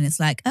down and it's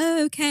like,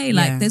 oh, okay.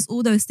 Like there's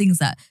all those things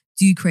that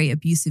do create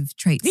abusive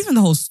traits. Even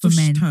the whole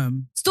stush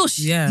term. Stush.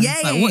 Yeah.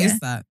 What is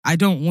that? I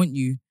don't want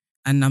you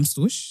and I'm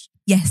stush.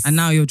 Yes. And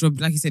now your job,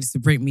 like you said, is to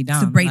break me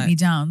down. To break me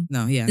down.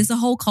 No, yeah. There's a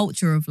whole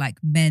culture of like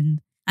men.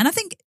 And I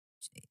think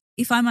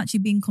if I'm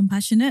actually being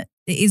compassionate,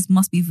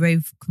 must be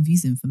very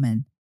confusing for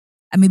men.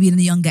 And maybe in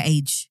a younger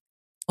age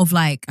of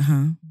like,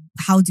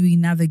 how do I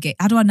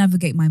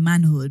navigate my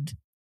manhood,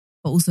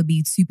 but also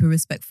be super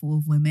respectful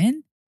of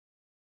women?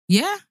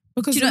 Yeah,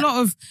 because a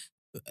lot of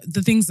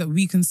the things that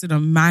we consider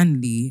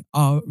manly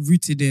are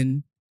rooted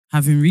in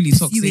having really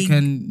toxic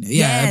and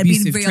abusive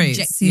being very traits.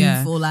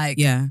 objective or like,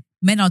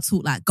 men are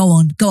taught like, go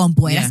on,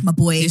 boy, that's my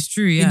boy. It's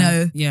true, yeah. You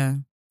know? Yeah.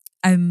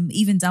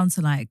 Even down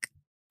to like,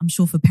 I'm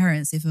sure for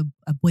parents, if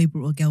a boy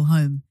brought a girl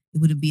home, it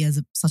wouldn't be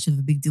such of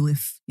a big deal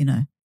if, you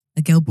know,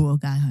 a girl brought a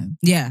guy home.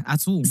 Yeah,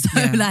 at all. So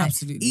yeah, like,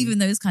 absolutely. even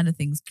those kind of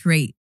things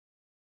create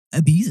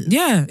abuses.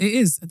 Yeah, it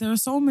is. There are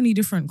so many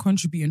different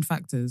contributing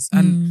factors.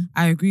 And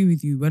I agree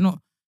with you.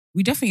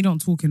 We definitely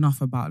don't talk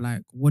enough about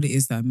like what it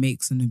is that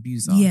makes an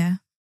abuser. Yeah.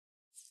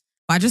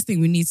 But I just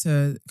think we need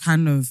to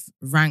kind of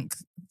rank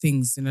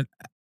things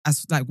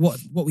as like what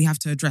we have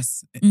to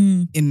address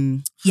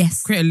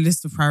create a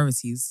list of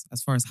priorities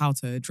as far as how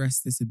to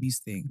address this abuse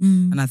thing.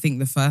 And I think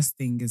the first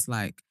thing is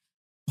like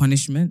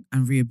punishment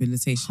and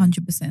rehabilitation.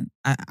 100%.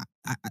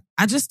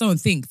 I just don't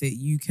think that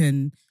you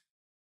can.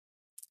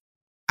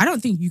 I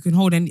don't think you can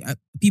hold any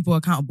people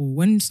accountable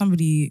when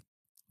somebody.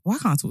 Why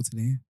can't I talk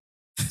today?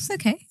 It's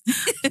okay.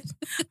 I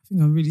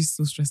think I'm really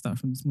still stressed out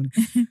from this morning.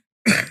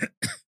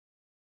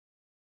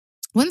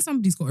 When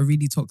somebody's got a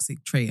really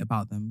toxic trait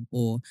about them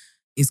or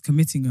is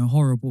committing a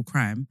horrible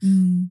crime,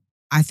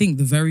 I think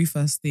the very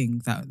first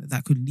thing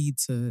that could lead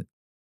to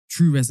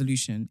true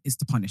resolution is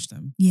to punish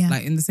them. Yeah.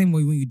 Like in the same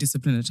way when you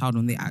discipline a child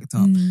when they act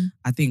up,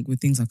 I think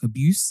with things like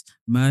abuse,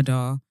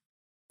 murder,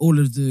 all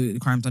of the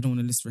crimes, I don't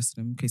want to list the rest of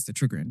them in case they're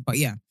triggering. But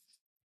yeah,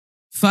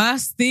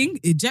 first thing,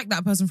 eject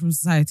that person from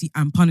society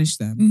and punish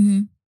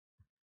them.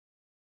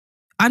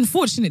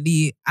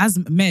 Unfortunately, as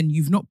men,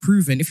 you've not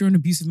proven, if you're an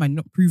abusive man,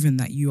 not proven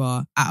that you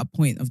are at a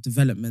point of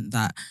development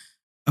that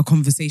a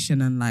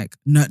conversation and like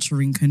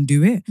nurturing can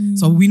do it.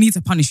 So we need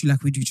to punish you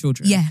like we do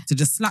children. Yeah. To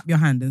just slap your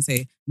hand and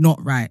say,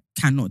 not right,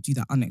 cannot do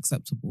that,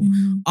 unacceptable.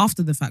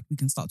 After the fact, we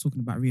can start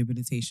talking about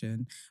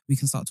rehabilitation. We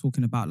can start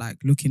talking about like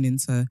looking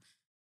into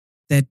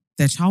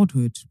their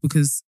childhood,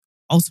 because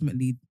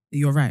ultimately,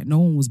 you're right, no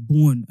one was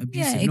born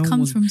abusive. Yeah, it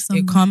comes from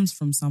somewhere. It comes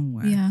from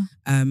somewhere. Yeah.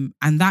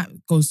 And that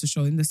goes to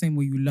show in the same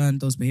way you learn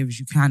those behaviors,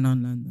 you can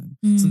unlearn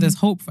them. So there's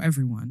hope for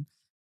everyone,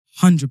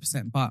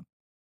 100%. But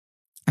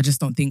I just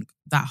don't think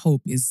that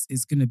hope is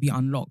going to be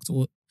unlocked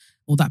or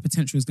that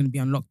potential is going to be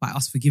unlocked by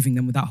us forgiving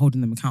them without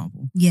holding them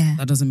accountable. Yeah.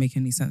 That doesn't make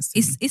any sense to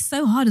me. It's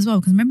so hard as well,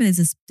 because remember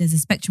there's a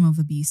spectrum of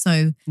abuse.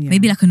 So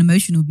maybe like an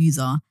emotional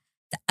abuser.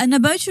 An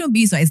emotional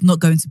abuser is not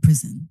going to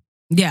prison.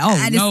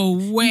 Yeah, no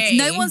way.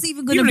 No one's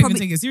even going to probably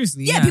take it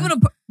seriously. Yeah, you're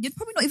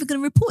probably not even going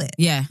to report it.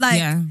 Yeah,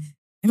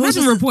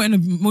 Imagine reporting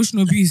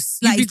emotional abuse.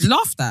 Like, you'd be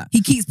laughed at.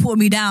 He keeps putting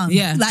me down.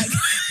 Yeah. Like,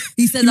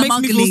 he says I'm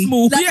ugly. Me feel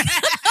small. Like,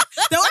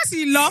 they'll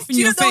actually laugh in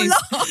your face.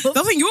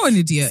 They'll think you're an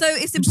idiot. So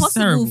it's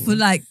impossible for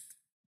like,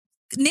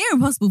 near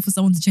impossible for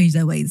someone to change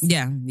their ways.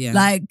 Yeah.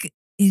 Like,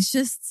 it's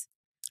just.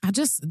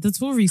 The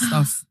Tory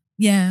stuff.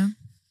 Yeah.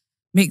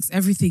 Makes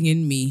everything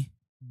in me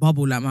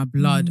bubble, like my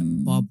blood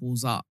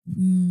bubbles up.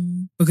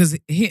 Because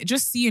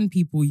just seeing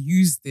people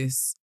use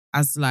this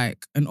as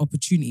like an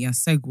opportunity, a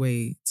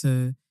segue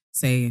to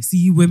say, see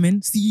you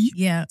women, see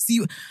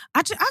you.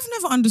 I've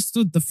never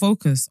understood the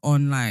focus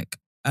on like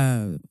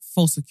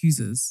false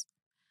accusers.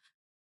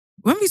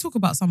 When we talk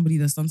about somebody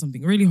that's done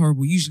something really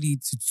horrible, usually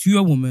to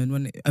a woman,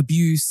 when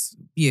abuse,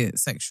 be it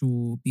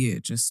sexual, be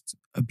it just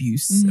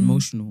abuse,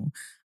 emotional,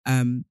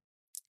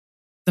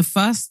 the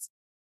first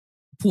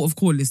port of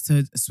call is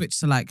to switch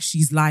to like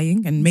she's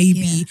lying and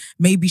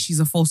maybe she's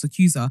a false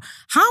accuser.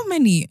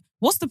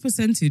 What's the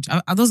percentage?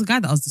 There was a guy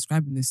that I was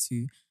describing this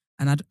to,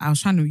 and I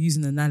was trying to use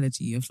an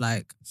analogy of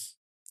like,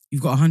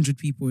 you've got 100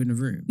 people in a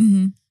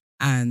room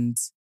and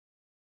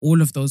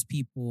all of those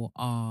people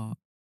are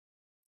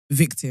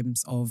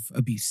victims of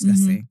abuse,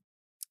 let's say.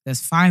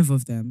 There's 5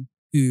 of them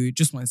who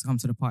just wanted to come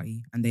to the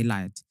party and they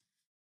lied.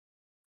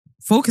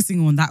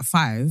 Focusing on that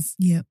 5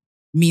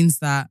 means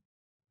that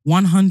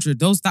 100,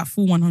 that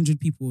full 100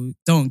 people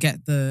don't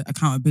get the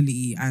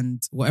accountability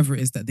and whatever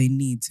it is that they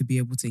need to be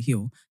able to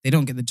heal. They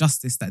don't get the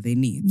justice that they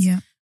need.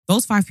 Yeah.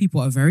 Those 5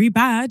 people are very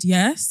bad,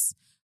 yes,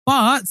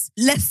 but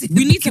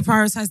we need to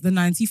prioritize the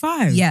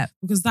 95. Yeah.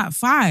 Because that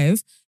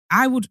 5,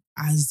 I would,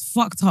 as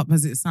fucked up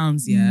as it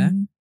sounds,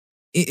 it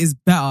is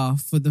better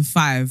for the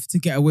 5 to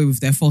get away with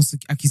their false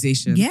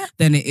accusation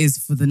than it is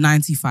for the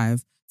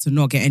 95 to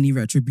not get any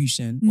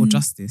retribution or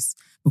justice,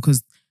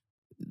 because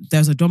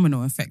there's a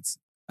domino effect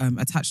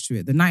attached to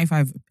it. The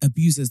 95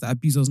 abusers that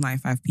abuse those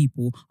 95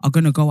 people are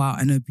going to go out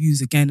and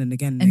abuse again and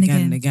again and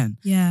again and again.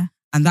 Yeah.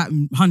 And that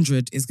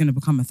 100 is going to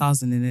become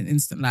 1,000 in an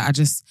instant. Like,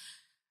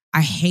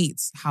 I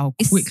hate how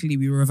quickly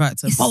we revert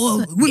to,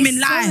 women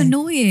lie. It's so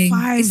annoying.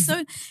 5. It's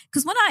so,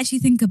 because when I actually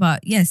think about,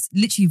 yes,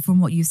 literally from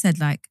what you said,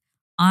 like,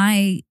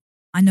 I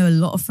know a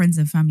lot of friends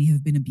and family who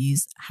have been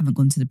abused, haven't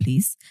gone to the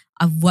police.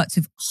 I've worked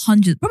with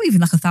hundreds, probably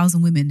even like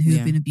 1,000 women who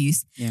have been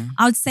abused. Yeah.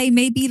 I would say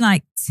maybe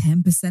like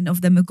 10%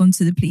 of them have gone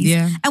to the police.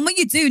 Yeah. And when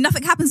you do,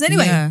 nothing happens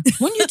anyway. Yeah.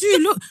 When you do,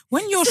 look,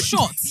 when you're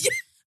shot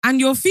and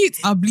your feet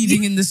are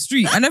bleeding in the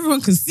street and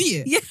everyone can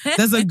see it.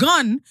 There's a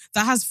gun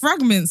that has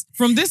fragments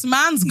from this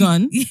man's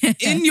gun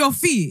in your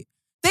feet.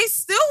 They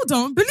still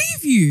don't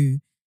believe you.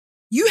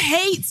 You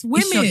hate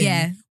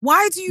women.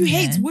 Why do you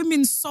hate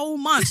women so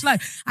much?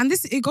 Like, and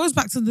it goes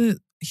back to the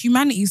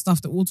humanity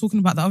stuff that we were talking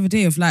about the other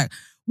day of like,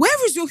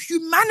 where is your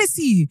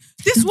humanity?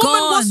 This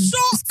woman was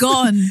shot. It's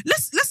gone.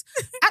 Let's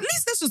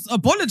just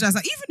apologize.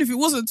 Like, even if it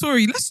wasn't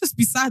Tory, let's just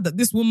be sad that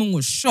this woman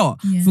was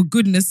shot, for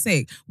goodness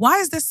sake. Why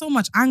is there so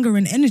much anger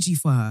and energy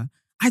for her?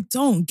 I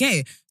don't get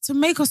it. To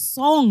make a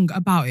song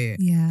about it.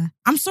 Yeah.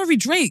 I'm sorry,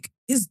 Drake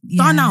is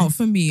done out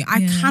for me.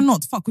 I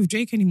cannot fuck with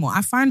Drake anymore.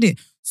 I find it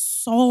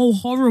so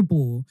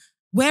horrible.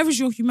 Where is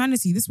your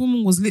humanity? This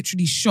woman was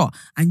literally shot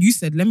and you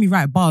said, let me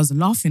write bars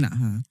laughing at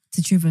her.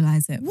 To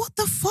trivialize it. What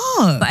the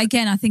fuck? But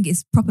again, I think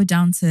it's proper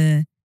down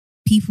to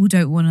people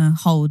don't want to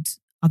hold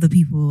other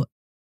people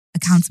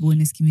accountable in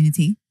this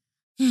community.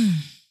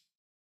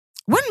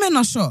 When men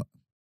are shot,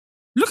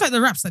 look at the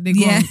raps that they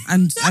go on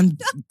and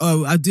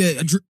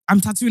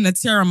I'm tattooing a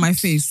tear on my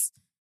face.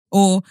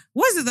 Or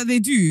what is it that they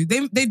do?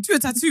 They do a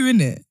tattoo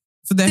in it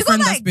for their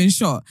friend that's been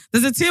shot.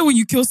 There's a tear when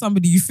you kill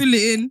somebody, you fill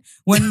it in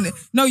when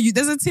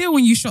there's a tear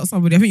when you shot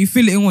somebody. I think you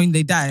fill it in when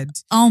they died.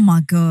 Oh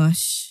my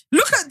gosh.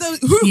 Look at the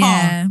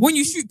hoo-ha when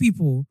you shoot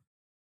people.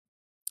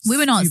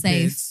 We're not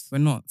safe. We're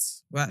not.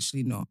 We're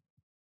actually not.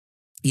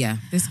 Yeah,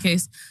 this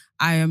case,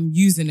 I am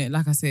using it,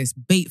 like I say, it's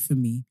bait for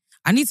me.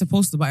 I need to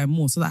post about it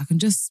more so that I can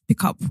just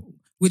pick up,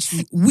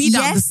 weed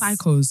out the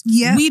psychos.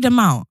 Yeah. Weed them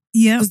out.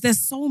 Yeah. Because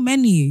there's so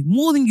many,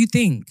 more than you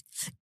think.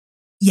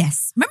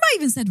 Yes. Remember I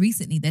even said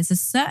recently, there's a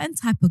certain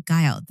type of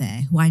guy out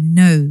there who I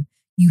know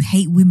you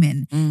hate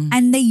women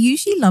and they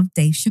usually love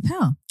Dave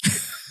Chappelle.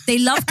 They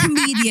love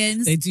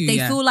comedians. They do, They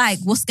feel like,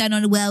 what's going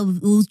on in the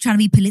world? We're all trying to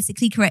be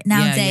politically correct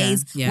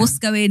nowadays. Yeah. What's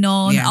going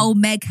on? Yeah. Oh,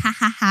 Meg, ha,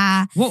 ha,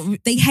 ha.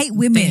 They hate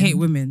women. They hate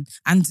women.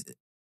 And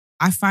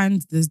I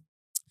find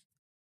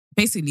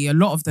basically a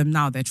lot of them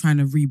now, they're trying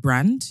to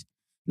rebrand.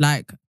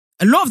 Like,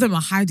 a lot of them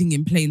are hiding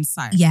in plain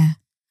sight. Yeah.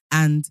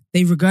 And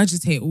they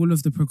regurgitate all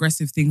of the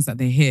progressive things that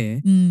they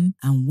hear.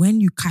 And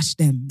when you catch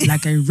them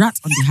like a rat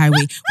on the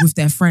highway with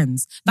their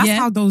friends, that's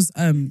how those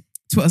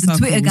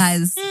Twitter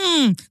guys.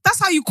 That's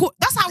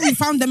how we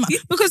found them.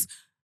 Because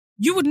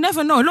you would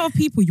never know. A lot of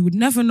people, you would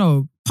never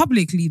know.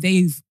 Publicly,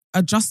 they've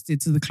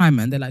adjusted to the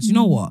climate and they're like, you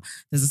know what?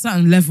 There's a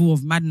certain level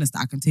of madness that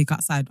I can take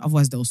outside.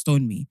 Otherwise, they'll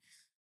stone me.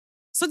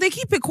 So they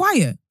keep it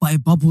quiet, but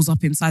it bubbles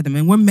up inside them.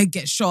 And when Meg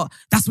gets shot,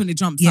 that's when it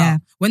jumps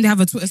out. When they have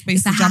a Twitter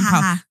space to jump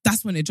out,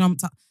 that's when it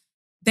jumps out.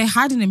 They're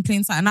hiding in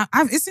plain sight. And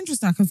it's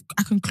interesting.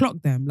 I can clock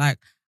them. Like,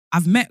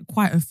 I've met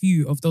quite a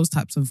few of those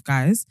types of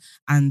guys.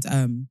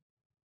 And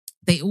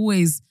they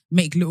always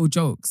make little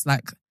jokes.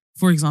 Like,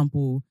 for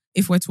example,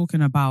 if we're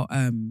talking about,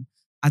 I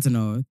don't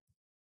know,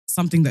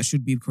 something that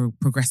should be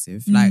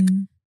progressive. Like,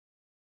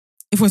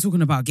 if we're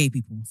talking about gay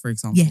people, for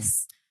example.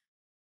 Yes.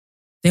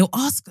 They'll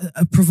ask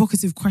a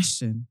provocative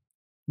question.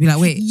 Be like,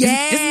 wait,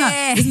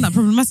 isn't that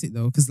problematic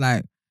though? Because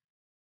like,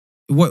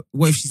 what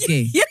if she's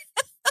gay?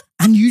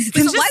 And you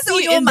can just see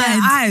it in their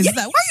eyes. Like,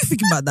 why are you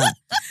thinking about that?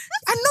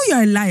 I know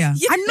you're a liar.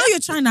 I know you're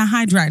trying to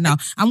hide right now.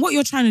 And what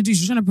you're trying to do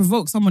is you're trying to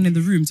provoke someone in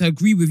the room to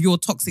agree with your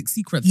toxic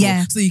secret.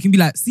 So you can be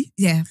like, see?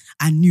 Yeah.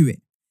 I knew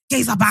it.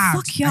 Gays are bad.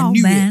 Fuck y'all,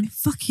 man.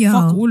 Fuck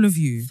y'all. Fuck all of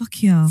you.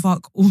 Fuck y'all.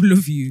 Fuck all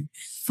of you.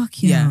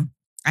 Fuck y'all. Yeah.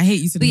 I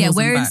hate you to the But yeah,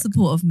 we're in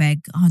support of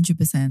Meg,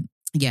 100%.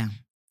 Yeah.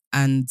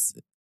 And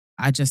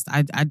I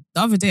the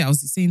other day I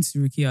was saying to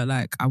Rukia,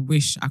 like, I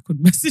wish I could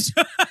message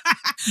her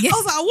Yeah. I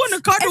was like, I want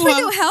to cuddle Every her.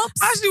 little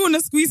helps. I actually want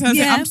to squeeze her and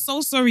say, Yeah. I'm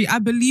so sorry. I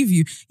believe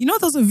you. You know,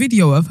 there's a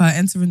video of her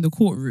entering the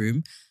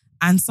courtroom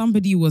and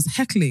somebody was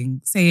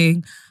heckling,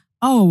 saying,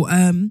 oh,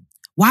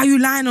 why are you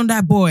lying on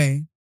that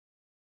boy?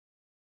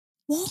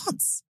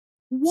 What?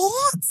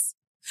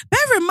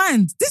 Bear in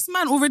mind, this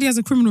man already has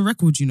a criminal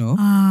record, you know.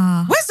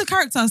 Where's the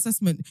character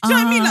assessment? Do you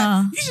know what I mean?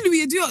 Like, usually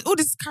we do all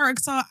this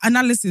character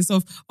analysis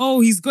of, oh,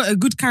 he's got a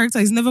good character,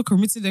 he's never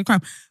committed a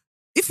crime.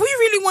 If we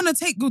really want to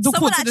take the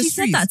court to the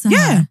streets, said that to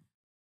her.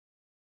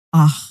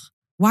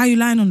 Why are you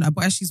lying on that?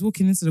 But as she's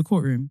walking into the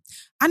courtroom,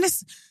 and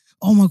it's,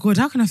 oh my God,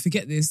 how can I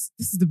forget this?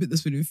 This is the bit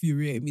that's been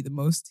infuriating me the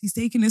most. He's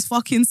taking his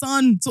fucking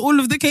son to all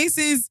of the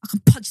cases. I can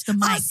punch the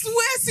mic. I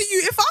swear to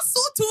you, if I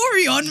saw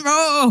Tory on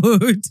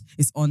road,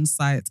 it's on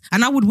site.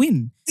 And I would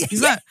win.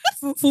 He's like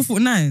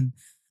 4'9".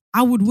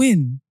 I would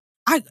win.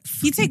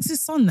 He takes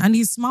his son and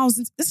he smiles.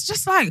 It's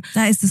just like,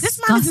 that is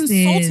disgusting. This man is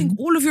insulting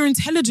all of your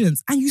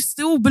intelligence and you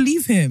still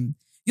believe him.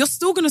 You're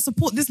still going to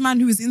support this man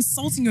who is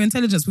insulting your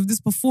intelligence with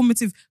this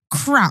performative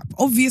crap,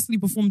 obviously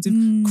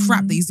performative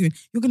crap that he's doing.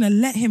 You're going to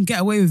let him get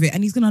away with it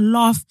and he's going to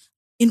laugh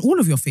in all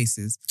of your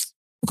faces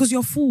because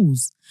you're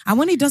fools. And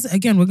when he does it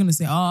again, we're going to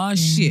say,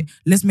 shit,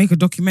 let's make a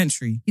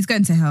documentary. He's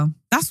going to hell.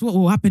 That's what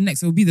will happen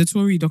next. It will be the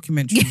Tory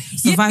documentary,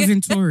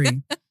 Surviving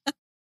Tory.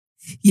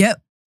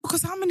 Yep.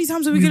 Because how many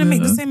times are we going to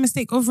make the same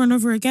mistake over and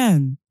over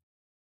again?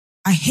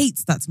 I hate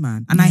that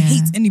man and I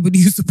hate anybody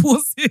who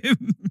supports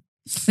him.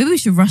 Maybe we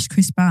should rush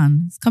Chris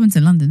Brown. He's coming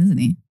to London, isn't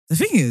he? The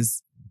thing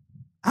is,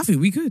 I think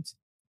we could.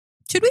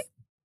 Should we?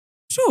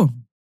 Sure.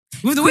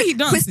 With the way he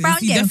dances, Chris Brown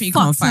he definitely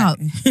can't fight.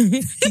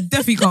 He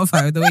definitely can't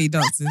fight with the way he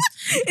dances.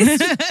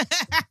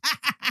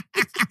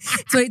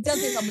 So he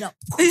does it, I'm like,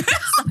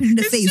 slap him in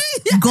the face.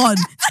 Gone.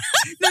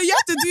 No, you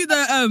have to do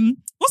the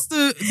what's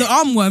the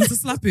arm worm to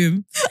slap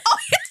him? Oh,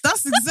 yes.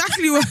 That's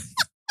exactly what.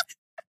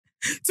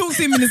 Talk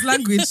to him in his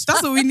language.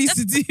 That's what we need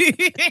to do.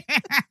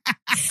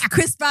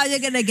 Chris Brown, you're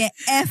gonna get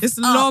F. It's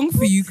long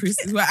for you, Chris.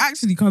 We're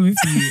actually coming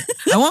for you.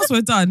 And once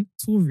we're done,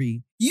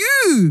 Tory,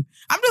 I'm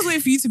just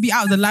waiting for you to be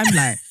out of the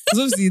limelight. Because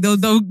obviously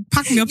they'll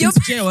pack me up into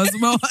jail as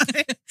well.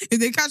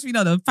 If they catch me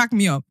now, they'll pack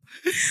me up.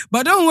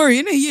 But don't worry,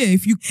 in a year,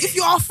 if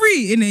you are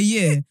free in a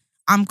year,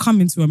 I'm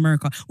coming to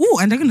America. Oh,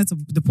 and they're gonna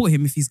deport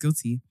him if he's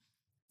guilty.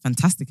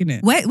 Fantastic, isn't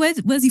it?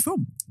 Where's he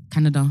from?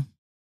 Canada.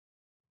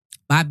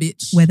 Bye,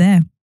 bitch. We're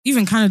there.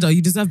 Even Canada,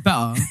 you deserve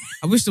better.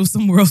 I wish there was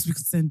somewhere else we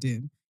could send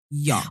him.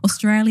 Yeah.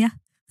 Australia.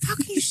 How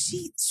can you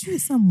shoot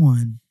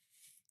someone?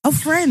 A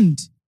friend.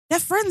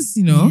 They're friends,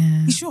 you know.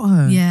 Yeah. He shot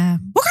her. Yeah.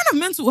 What kind of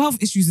mental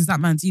health issues is that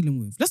man dealing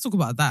with? Let's talk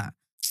about that.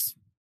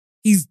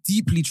 He's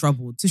deeply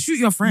troubled. To shoot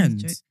your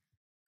friend.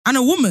 And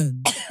a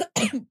woman.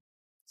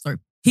 Sorry.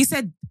 He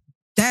said,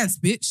 dance,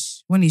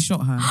 bitch, when he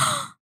shot her.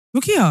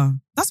 Look here.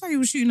 That's why he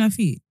was shooting her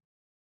feet.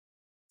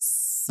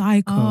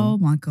 Psycho. Oh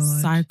my God.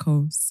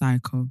 Psycho.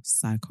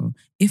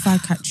 If I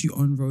catch you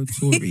on road,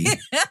 Tory,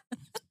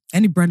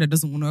 any brand that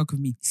doesn't want to work with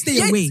me,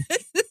 stay away.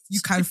 You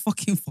can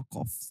fucking fuck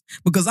off.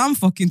 Because I'm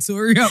fucking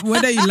Tory up,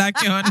 whether you like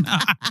it or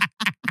not.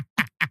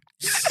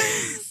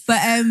 But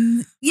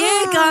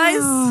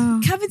guys,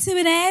 coming to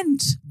an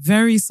end.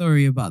 Very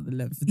sorry about the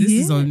length. This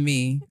is on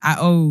me.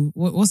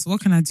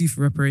 What can I do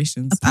for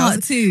reparations?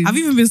 Part 2. I've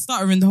even been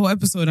stuttering the whole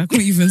episode. I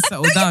couldn't even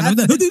settle down. I'm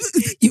like,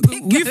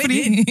 we're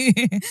free.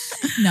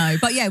 No,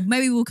 but yeah,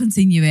 maybe we'll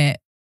continue it.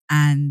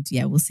 And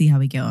yeah, we'll see how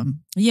we get on.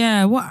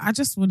 Yeah, what I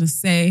just want to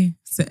say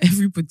to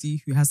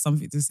everybody who has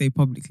something to say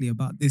publicly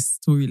about this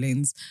Tory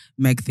Lanez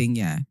Meg thing,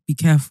 be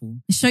careful.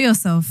 Show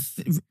yourself.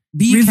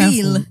 Be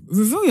careful.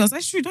 Reveal yourself.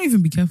 Actually, don't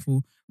even be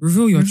careful.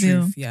 Reveal your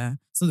truth,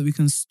 so that we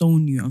can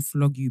stone you and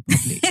flog you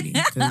publicly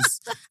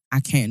because I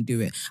can't do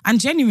it. And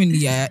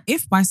genuinely,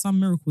 if by some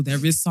miracle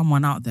there is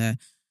someone out there,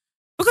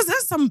 because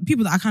there's some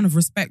people that I kind of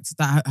respect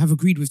that have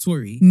agreed with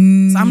Tory.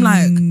 So I'm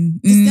like,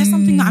 is there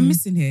something that I'm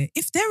missing here?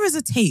 If there is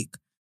a take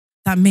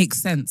that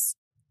makes sense,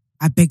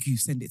 I beg you,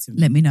 send it to me.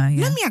 Let me know.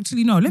 Yeah. Let me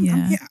actually know.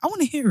 I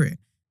want to hear it.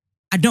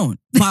 I don't,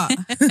 but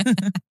for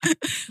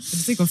the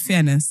sake of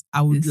fairness,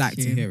 I would like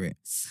to hear it.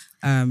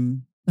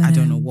 I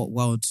don't know in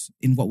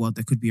what world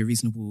there could be a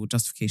reasonable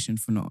justification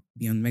for not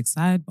being on Meg's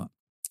side, but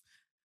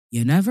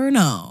you never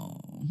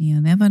know. You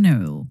never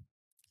know.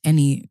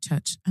 Any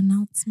church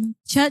announcements?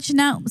 Church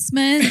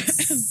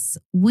announcements.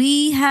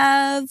 We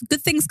have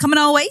good things coming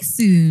our way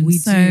soon. We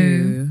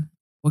do.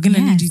 We're going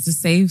to need you to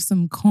save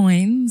some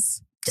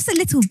coins. Just a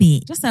little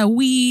bit. Just a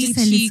wee,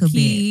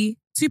 cheeky,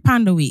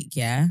 £2 a week,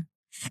 yeah?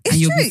 It's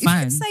and true. You'll be fine.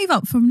 You can save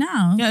up from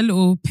now. Get a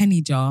little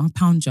penny jar,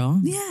 pound jar.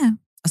 Yeah.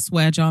 A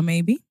swear jar,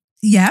 maybe.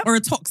 Yeah. Or a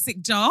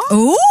toxic jar.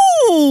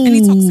 Oh.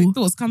 Any toxic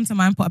thoughts come to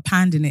mind, put a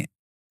pound in it.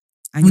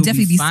 And we'll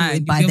definitely be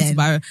sorted by then. You'll be able to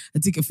buy a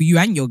ticket for you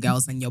and your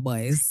girls and your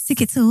boys.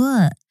 Ticket to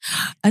what?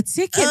 A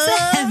ticket to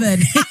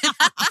heaven.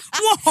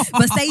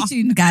 But stay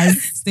tuned,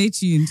 guys. Stay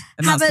tuned.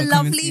 Have a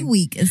lovely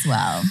week as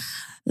well.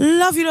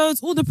 Love you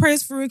loads. All the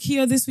prayers for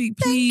Akia this week,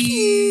 please. Thank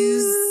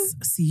you.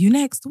 See you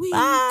next week.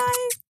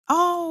 Bye.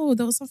 Oh,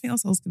 there was something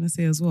else I was going to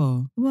say as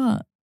well.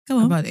 What? Go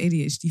on. About the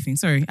ADHD thing.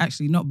 Sorry,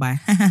 actually not by.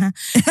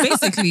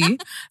 Basically,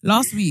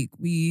 last week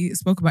we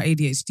spoke about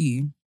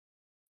ADHD.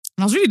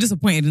 I was really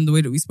disappointed in the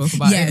way that we spoke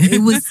about it.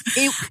 It was.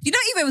 You know,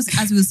 even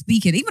as we were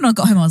speaking, even when I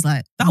got home, I was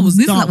like, that was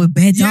moving like we're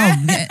bare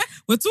dumb. Yeah.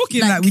 We're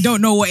talking like we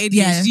don't know what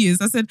ADHD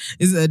is. I said,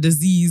 is it a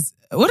disease?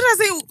 What did I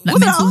say? Like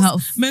mental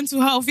health.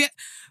 Mental health, yeah.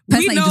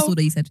 Personality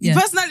disorder, you said. Yeah.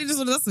 Personality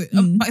disorder, that's it.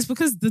 But it's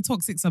because the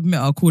toxic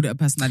submitter called it a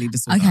personality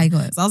disorder. Okay,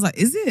 got it. So I was like,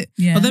 is it?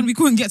 Yeah. But then we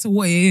couldn't get to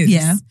what it is.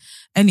 Yeah.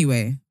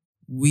 Anyway,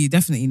 we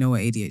definitely know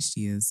what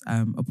ADHD is.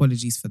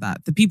 Apologies for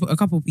that. A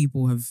couple of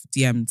people have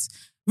DM'd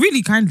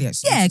really kindly,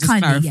 actually. Yeah,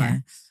 kindly, yeah.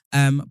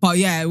 But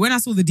yeah, when I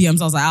saw the DMs,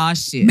 I was like,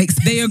 shit.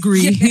 They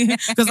agree.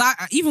 Because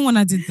even when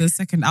I did the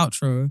second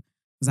outro,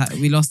 because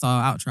we lost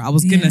our outro, I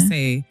was going to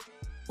say,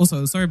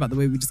 also, sorry about the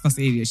way we discussed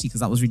ADHD because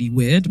that was really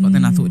weird. But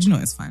then I thought,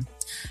 it's fine.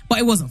 But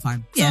it wasn't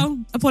fine. Yeah. So,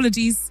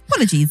 apologies.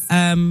 We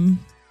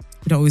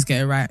don't always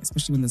get it right,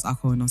 especially when there's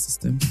alcohol in our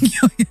system.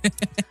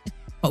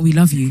 But we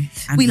love you.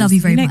 And we love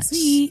you very much. Next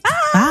week.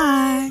 Bye.